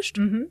was published.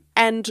 Mm-hmm.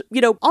 And, you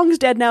know, Ong's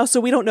dead now,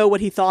 so we don't know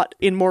what he thought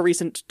in more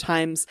recent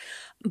times.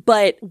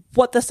 But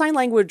what the sign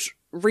language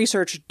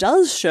research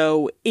does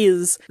show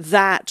is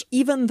that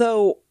even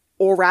though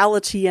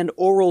orality and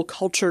oral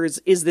cultures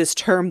is this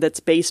term that's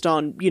based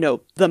on, you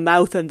know, the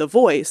mouth and the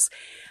voice,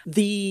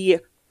 the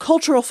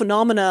cultural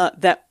phenomena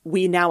that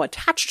we now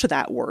attach to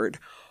that word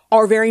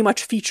are very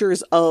much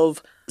features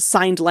of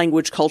signed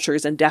language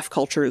cultures and deaf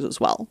cultures as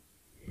well.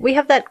 We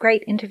have that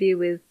great interview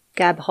with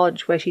Gab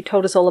Hodge where she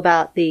told us all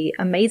about the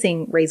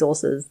amazing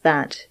resources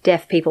that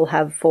deaf people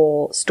have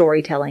for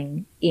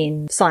storytelling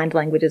in signed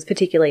languages,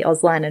 particularly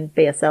Auslan and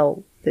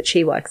BSL that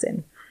she works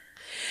in.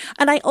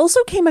 And I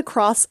also came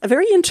across a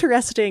very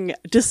interesting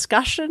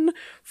discussion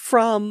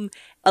from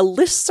a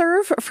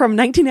listserv from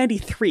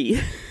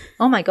 1993.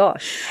 Oh my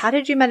gosh. How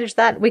did you manage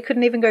that? We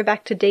couldn't even go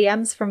back to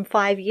DMs from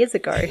 5 years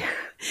ago.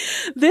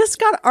 This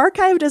got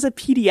archived as a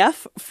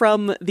PDF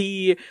from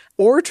the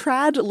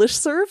ORTRAD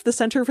listserv, the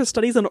Center for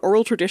Studies on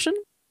Oral Tradition.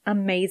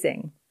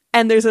 Amazing.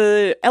 And there's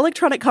an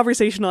electronic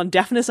conversation on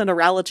deafness and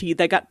orality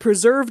that got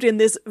preserved in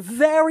this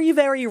very,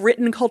 very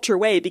written culture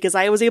way, because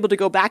I was able to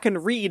go back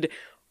and read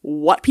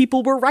what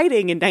people were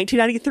writing in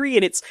 1993,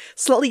 and it's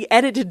slightly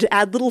edited to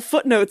add little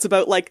footnotes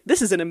about, like,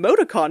 this is an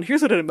emoticon,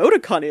 here's what an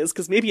emoticon is,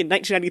 because maybe in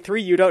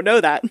 1993 you don't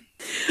know that.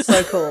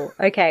 So cool.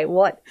 Okay,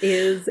 what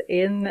is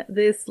in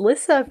this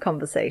listserv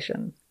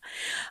conversation?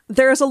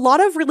 There's a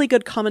lot of really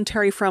good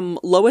commentary from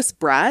Lois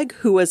Bragg,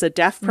 who was a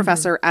deaf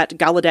professor at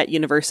Gallaudet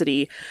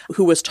University,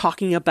 who was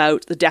talking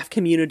about the deaf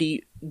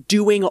community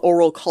doing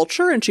oral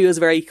culture, and she was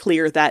very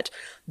clear that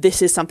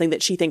this is something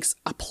that she thinks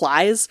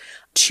applies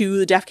to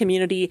the deaf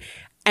community,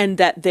 and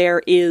that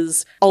there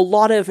is a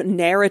lot of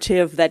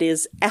narrative that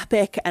is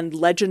epic and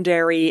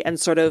legendary and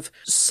sort of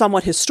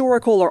somewhat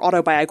historical or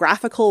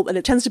autobiographical, and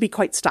it tends to be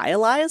quite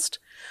stylized.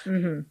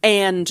 Mm-hmm.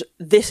 And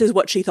this is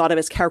what she thought of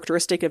as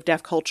characteristic of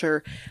deaf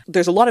culture.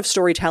 There's a lot of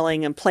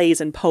storytelling and plays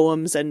and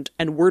poems and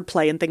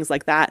wordplay and things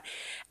like that.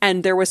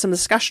 And there was some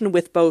discussion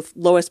with both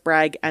Lois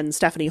Bragg and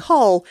Stephanie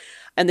Hall,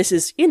 and this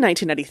is in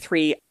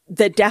 1993,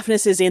 that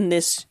deafness is in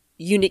this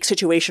unique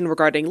situation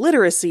regarding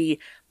literacy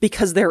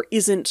because there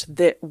isn't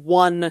the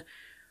one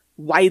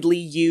widely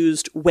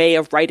used way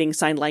of writing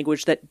sign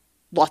language that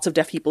lots of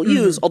deaf people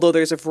use, although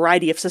there's a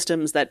variety of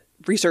systems that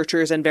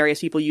researchers and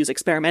various people use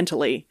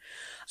experimentally.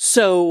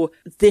 So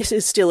this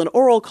is still an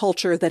oral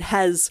culture that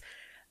has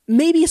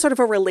maybe sort of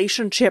a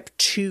relationship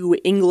to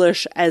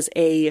English as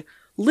a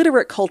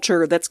literate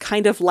culture that's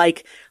kind of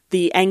like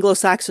the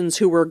Anglo-Saxons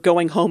who were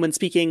going home and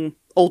speaking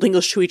Old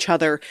English to each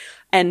other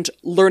and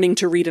learning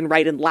to read and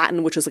write in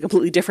Latin, which is a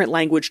completely different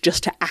language,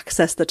 just to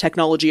access the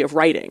technology of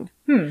writing.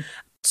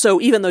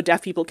 So even though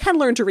deaf people can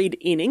learn to read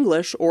in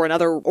English or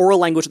another oral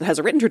language that has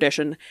a written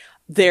tradition,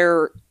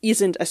 there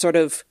isn't a sort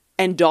of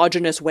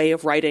endogenous way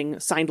of writing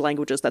signed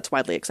languages that's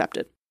widely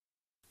accepted.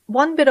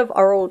 One bit of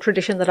oral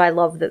tradition that I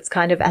love that's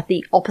kind of at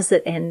the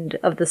opposite end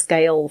of the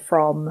scale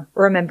from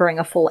remembering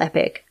a full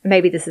epic,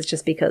 maybe this is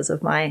just because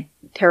of my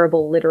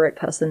terrible literate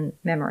person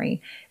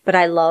memory, but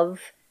I love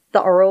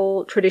the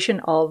oral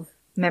tradition of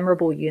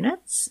memorable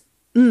units,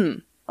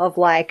 of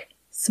like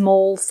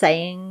small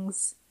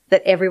sayings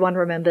that everyone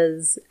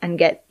remembers and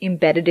get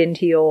embedded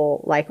into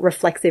your like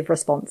reflexive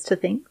response to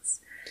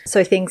things.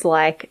 So things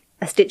like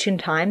a stitch in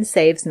time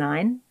saves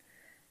 9,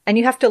 and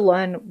you have to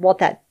learn what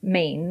that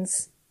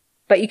means,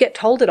 but you get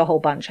told it a whole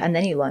bunch and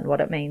then you learn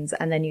what it means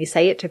and then you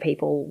say it to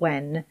people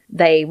when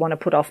they want to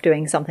put off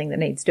doing something that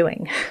needs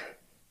doing.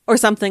 Or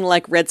something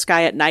like red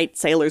sky at night,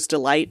 sailor's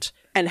delight,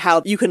 and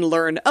how you can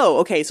learn, oh,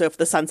 okay, so if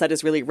the sunset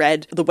is really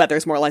red, the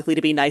weather's more likely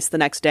to be nice the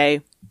next day.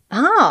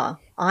 Ah,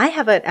 I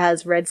have it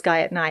as red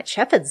sky at night,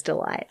 shepherd's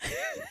delight.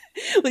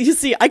 Well, you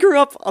see, I grew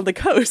up on the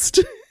coast.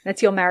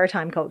 That's your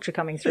maritime culture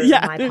coming through,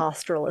 Yeah. my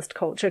pastoralist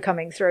culture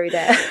coming through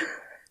there.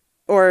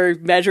 Or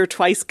measure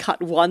twice,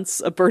 cut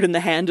once, a bird in the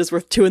hand is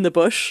worth 2 in the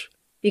bush.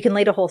 You can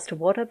lead a horse to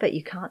water, but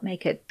you can't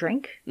make it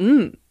drink.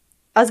 I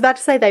was about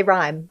to say they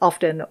rhyme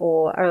often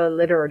or are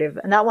alliterative,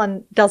 and that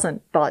one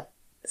doesn't, but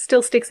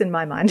still sticks in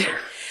my mind.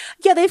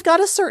 Yeah, they've got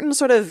a certain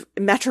sort of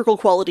metrical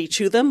quality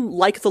to them,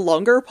 like the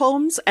longer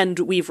poems, and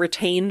we've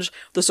retained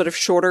the sort of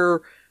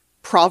shorter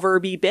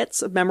proverby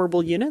bits of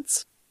memorable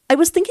units. I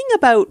was thinking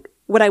about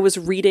when I was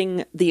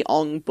reading the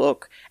Ong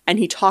book, and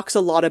he talks a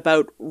lot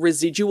about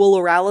residual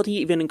orality,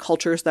 even in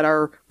cultures that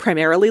are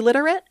primarily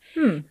literate.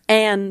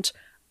 And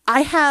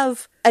I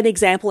have an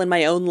example in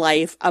my own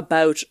life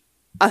about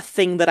a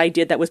thing that I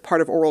did that was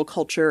part of oral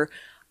culture.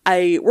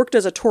 I worked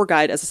as a tour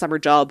guide as a summer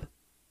job.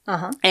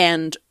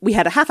 And we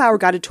had a half-hour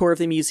guided tour of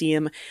the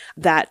museum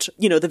that,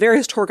 you know, the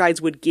various tour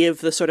guides would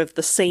give the sort of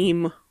the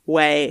same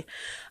way.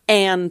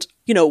 And,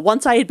 you know,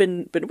 once I had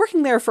been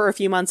working there for a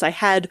few months, I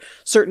had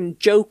certain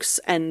jokes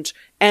and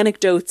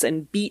anecdotes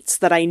and beats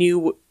that I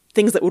knew,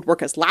 things that would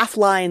work as laugh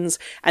lines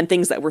and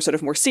things that were sort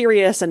of more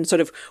serious and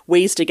sort of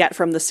ways to get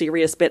from the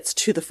serious bits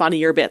to the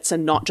funnier bits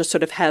and not just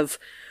sort of have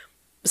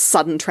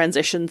sudden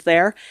transitions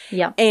there.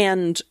 Yeah.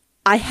 And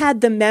I had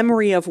the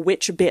memory of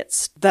which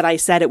bits that I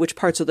said at which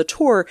parts of the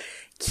tour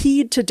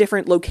keyed to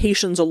different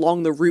locations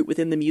along the route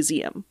within the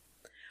museum,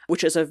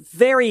 which is a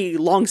very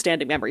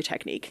long-standing memory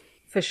technique.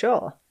 For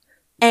sure.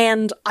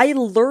 And I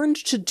learned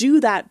to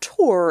do that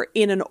tour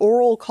in an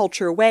oral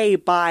culture way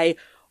by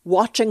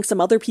watching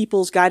some other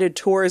people's guided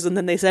tours, and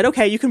then they said,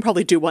 okay, you can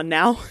probably do one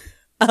now.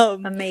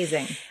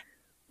 Amazing.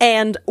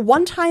 And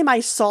one time I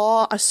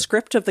saw a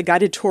script of the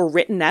guided tour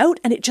written out,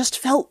 and it just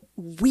felt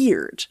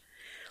weird.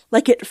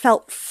 Like, it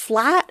felt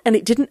flat, and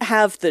it didn't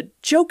have the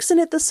jokes in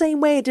it the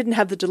same way. It didn't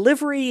have the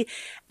delivery.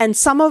 And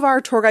some of our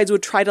tour guides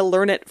would try to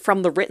learn it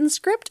from the written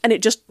script, and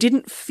it just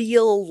didn't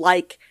feel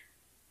like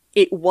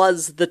it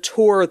was the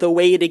tour the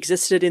way it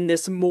existed in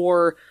this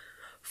more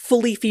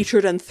fully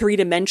featured and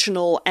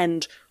three-dimensional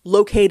and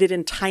located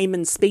in time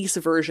and space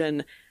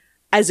version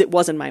as it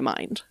was in my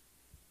mind.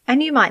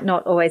 And you might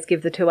not always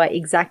give the tour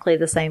exactly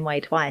the same way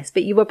twice,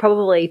 but you were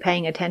probably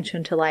paying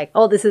attention to like,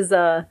 oh, this is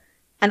an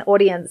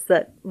audience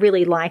that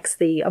really likes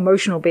the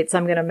emotional bits.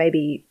 I'm going to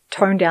maybe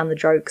tone down the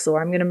jokes,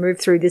 or I'm going to move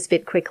through this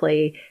bit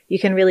quickly. You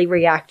can really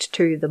react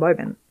to the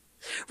moment.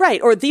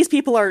 Right. Or these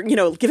people are, you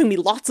know, giving me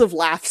lots of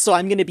laughs, so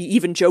I'm going to be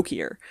even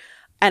jokier.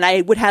 And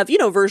I would have, you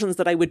know, versions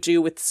that I would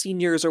do with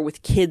seniors or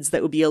with kids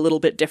that would be a little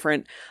bit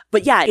different.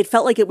 But yeah, it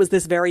felt like it was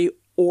this very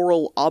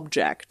oral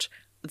object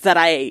that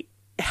I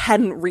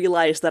hadn't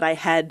realized that I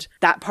had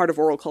that part of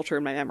oral culture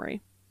in my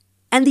memory.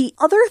 And the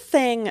other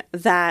thing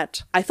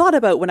that I thought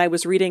about when I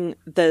was reading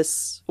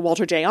this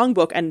Walter J. Ong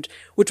book, and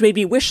which made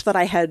me wish that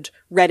I had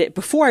read it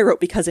before I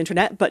wrote Because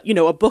Internet, but, you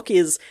know, a book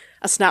is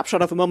a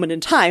snapshot of a moment in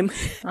time.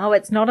 Oh,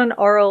 it's not an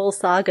oral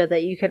saga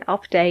that you can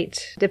update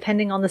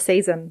depending on the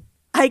season.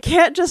 I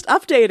can't just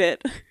update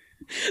it.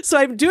 So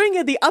I'm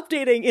doing the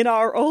updating in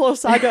our oral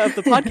saga of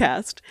the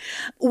podcast,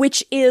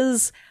 which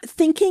is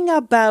thinking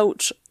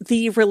about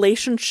the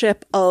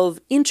relationship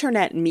of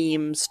internet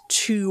memes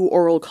to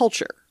oral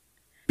culture.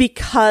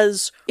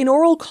 Because in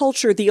oral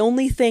culture, the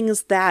only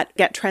things that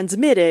get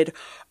transmitted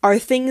are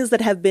things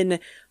that have been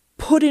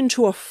put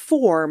into a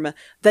form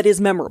that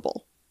is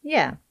memorable.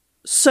 Yeah.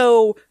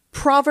 So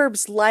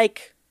proverbs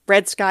like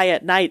red sky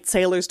at night,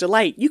 sailor's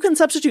delight, you can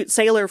substitute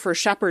sailor for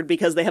shepherd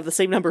because they have the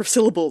same number of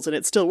syllables and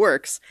it still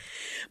works.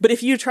 But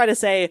if you try to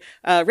say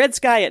red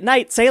sky at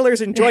night,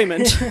 sailor's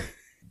enjoyment,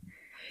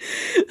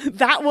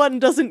 that one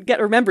doesn't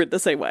get remembered the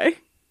same way.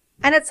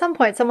 And at some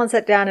point, someone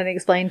sat down and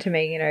explained to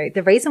me, you know,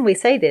 the reason we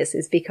say this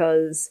is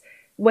because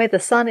where the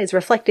sun is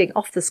reflecting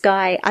off the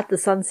sky at the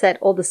sunset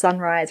or the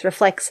sunrise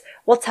reflects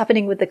what's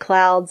happening with the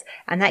clouds,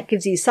 and that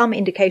gives you some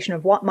indication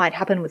of what might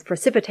happen with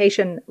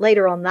precipitation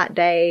later on that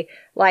day.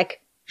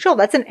 Like, Sure,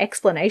 that's an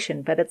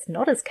explanation, but it's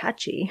not as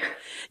catchy.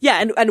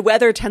 Yeah, and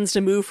weather tends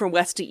to move from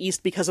west to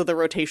east because of the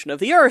rotation of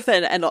the earth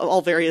and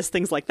all various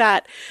things like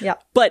that. Yeah.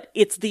 But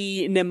it's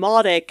the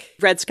mnemonic,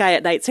 red sky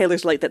at night,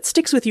 sailor's light, that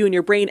sticks with you in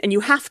your brain, and you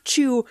have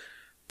to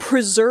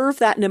preserve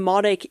that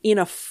mnemonic in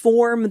a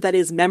form that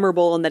is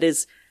memorable and that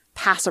is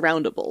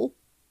pass-aroundable.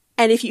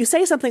 And if you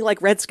say something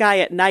like red sky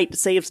at night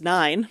saves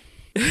 9,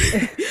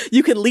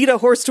 you can lead a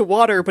horse to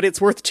water, but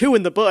it's worth 2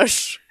 in the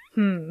bush.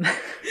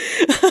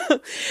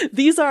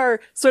 These are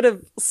sort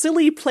of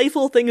silly,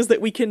 playful things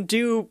that we can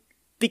do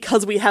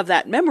because we have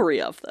that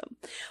memory of them.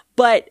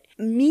 But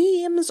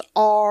memes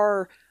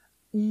are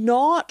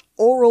not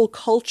oral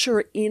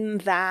culture in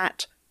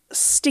that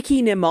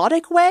sticky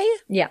mnemonic way.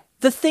 Yeah.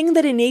 The thing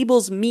that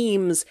enables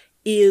memes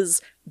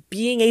is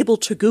being able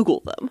to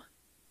Google them.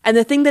 And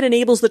the thing that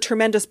enables the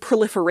tremendous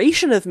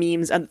proliferation of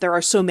memes, and there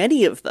are so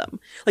many of them,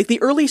 like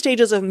the early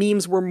stages of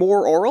memes were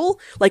more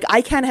oral. Like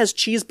I Can Has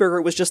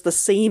Cheeseburger was just the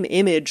same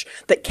image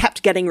that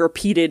kept getting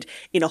repeated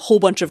in a whole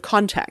bunch of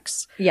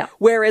contexts. Yeah.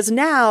 Whereas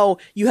now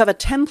you have a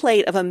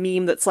template of a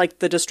meme that's like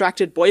the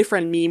distracted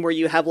boyfriend meme where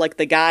you have like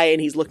the guy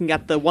and he's looking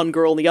at the one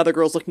girl and the other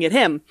girl's looking at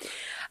him.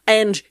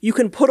 And you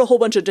can put a whole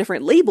bunch of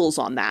different labels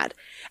on that.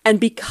 And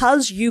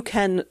because you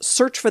can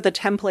search for the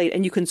template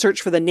and you can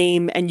search for the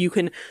name and you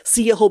can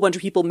see a whole bunch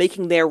of people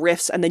making their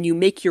riffs and then you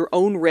make your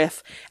own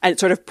riff and it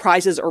sort of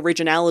prizes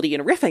originality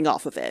and riffing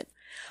off of it.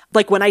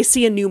 Like when I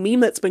see a new meme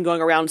that's been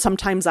going around,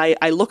 sometimes I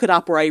look it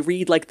up or I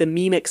read like the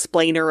meme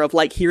explainer of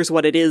like, here's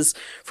what it is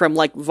from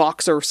like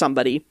Vox or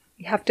somebody.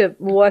 You have to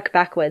work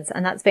backwards,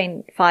 and that's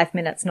been 5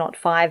 minutes, not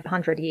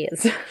 500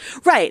 years.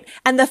 Right.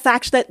 And the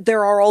fact that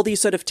there are all these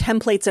sort of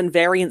templates and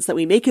variants that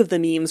we make of the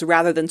memes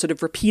rather than sort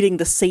of repeating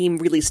the same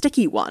really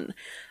sticky one.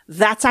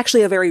 That's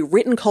actually a very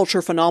written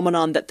culture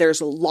phenomenon, that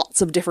there's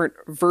lots of different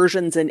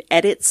versions and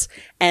edits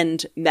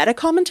and meta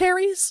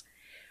commentaries.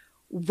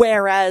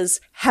 Whereas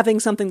having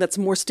something that's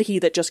more sticky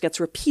that just gets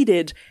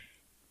repeated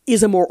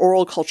is a more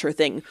oral culture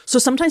thing. So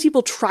sometimes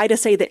people try to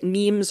say that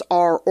memes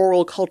are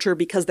oral culture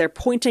because they're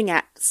pointing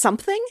at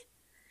something,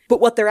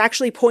 but what they're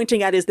actually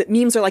pointing at is that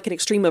memes are like an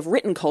extreme of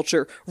written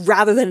culture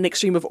rather than an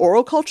extreme of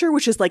oral culture,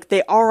 which is like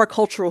they are a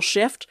cultural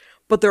shift,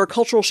 but they're a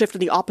cultural shift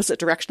in the opposite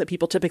direction that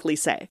people typically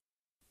say.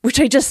 Which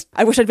I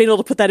wish I'd been able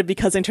to put that in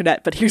Because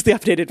Internet, but here's the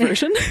updated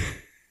version.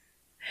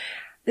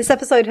 This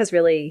episode has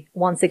really,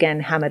 once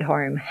again, hammered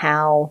home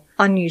how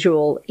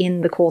unusual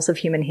in the course of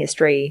human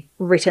history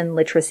written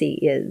literacy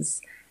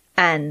is,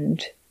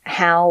 and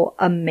how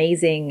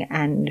amazing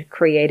and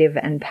creative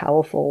and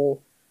powerful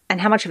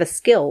and how much of a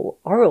skill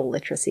oral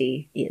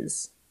literacy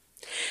is.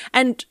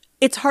 And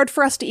it's hard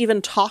for us to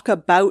even talk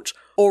about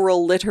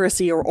oral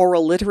literacy or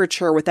oral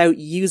literature without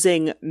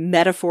using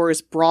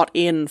metaphors brought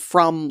in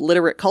from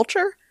literate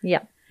culture.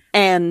 Yeah.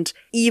 And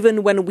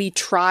even when we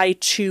try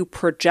to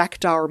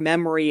project our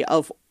memory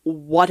of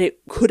what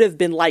it could have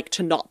been like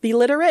to not be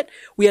literate,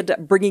 we end up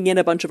bringing in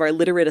a bunch of our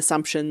literate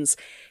assumptions,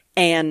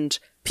 and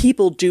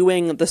people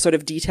doing the sort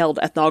of detailed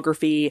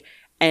ethnography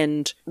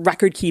and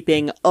record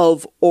keeping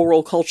of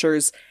oral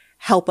cultures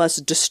help us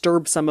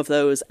disturb some of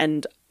those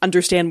and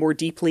understand more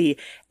deeply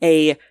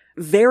a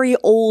very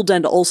old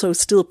and also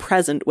still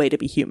present way to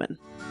be human.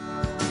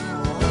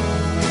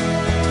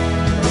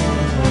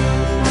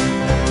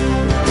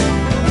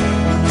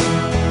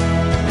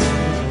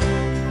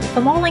 For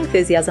more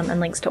Lingthusiasm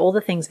and links to all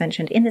the things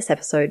mentioned in this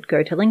episode,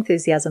 go to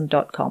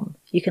lingthusiasm.com.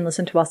 You can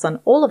listen to us on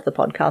all of the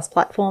podcast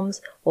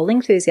platforms or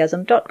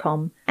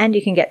lingthusiasm.com, and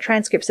you can get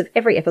transcripts of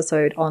every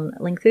episode on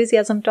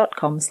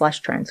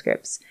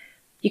lingthusiasm.com/transcripts.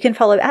 You can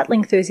follow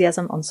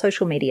 @Lingthusiasm on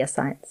social media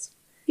sites.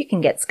 You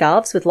can get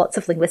scarves with lots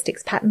of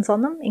linguistics patterns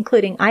on them,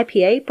 including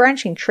IPA,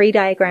 branching tree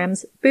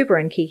diagrams, Boober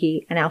and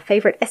Kiki, and our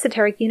favourite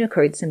esoteric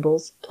Unicode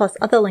symbols, plus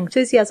other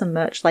Lingthusiasm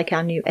merch like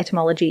our new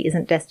Etymology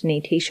Isn't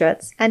Destiny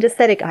t-shirts and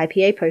aesthetic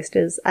IPA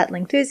posters at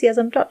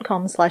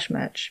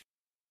lingthusiasm.com/merch.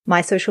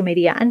 My social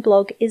media and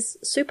blog is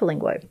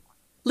Superlinguo.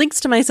 Links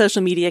to my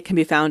social media can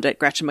be found at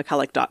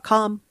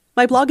gretchenmcculloch.com.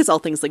 My blog is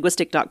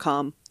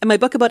allthingslinguistic.com, and my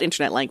book about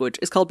internet language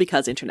is called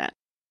Because Internet.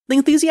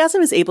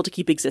 Lingthusiasm is able to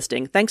keep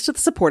existing thanks to the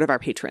support of our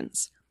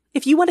patrons.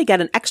 If you want to get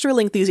an extra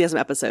Lingthusiasm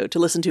episode to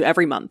listen to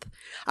every month,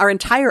 our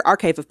entire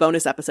archive of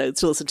bonus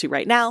episodes to listen to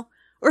right now,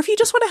 or if you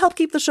just want to help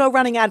keep the show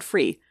running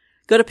ad-free,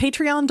 go to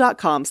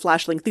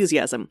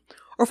patreon.com/Lingthusiasm,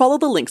 or follow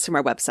the links from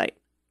our website.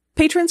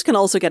 Patrons can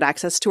also get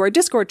access to our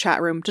Discord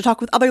chat room to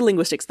talk with other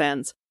linguistics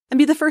fans, and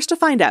be the first to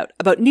find out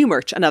about new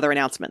merch and other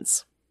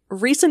announcements.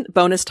 Recent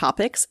bonus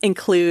topics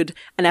include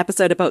an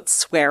episode about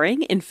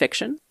swearing in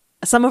fiction,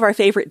 some of our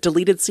favorite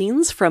deleted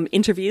scenes from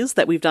interviews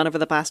that we've done over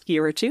the past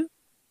year or two,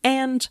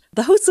 and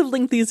the hosts of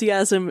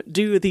Lingthusiasm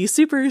do the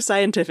super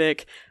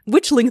scientific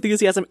Which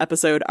Lingthusiasm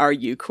Episode Are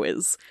You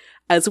quiz,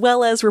 as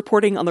well as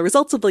reporting on the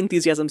results of the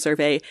Lingthusiasm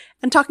survey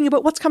and talking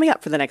about what's coming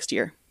up for the next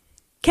year.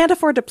 Can't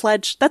afford to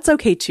pledge? That's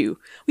okay too.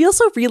 We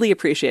also really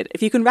appreciate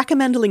if you can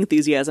recommend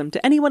Lingthusiasm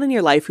to anyone in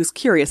your life who's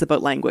curious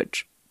about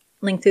language.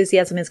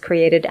 Lingthusiasm is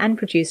created and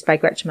produced by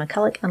Gretchen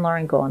McCulloch and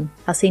Lauren Gawne.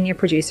 Our senior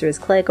producer is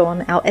Claire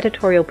Gawne, our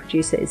editorial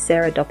producer is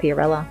Sarah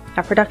Doppiarella,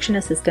 our production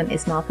assistant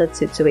is Martha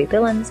Tsutsui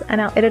Billins,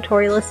 and our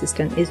editorial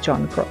assistant is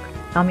John Crook.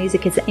 Our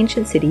music is The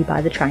Ancient City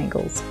by The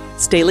Triangles.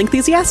 Stay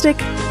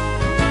Lingthusiastic!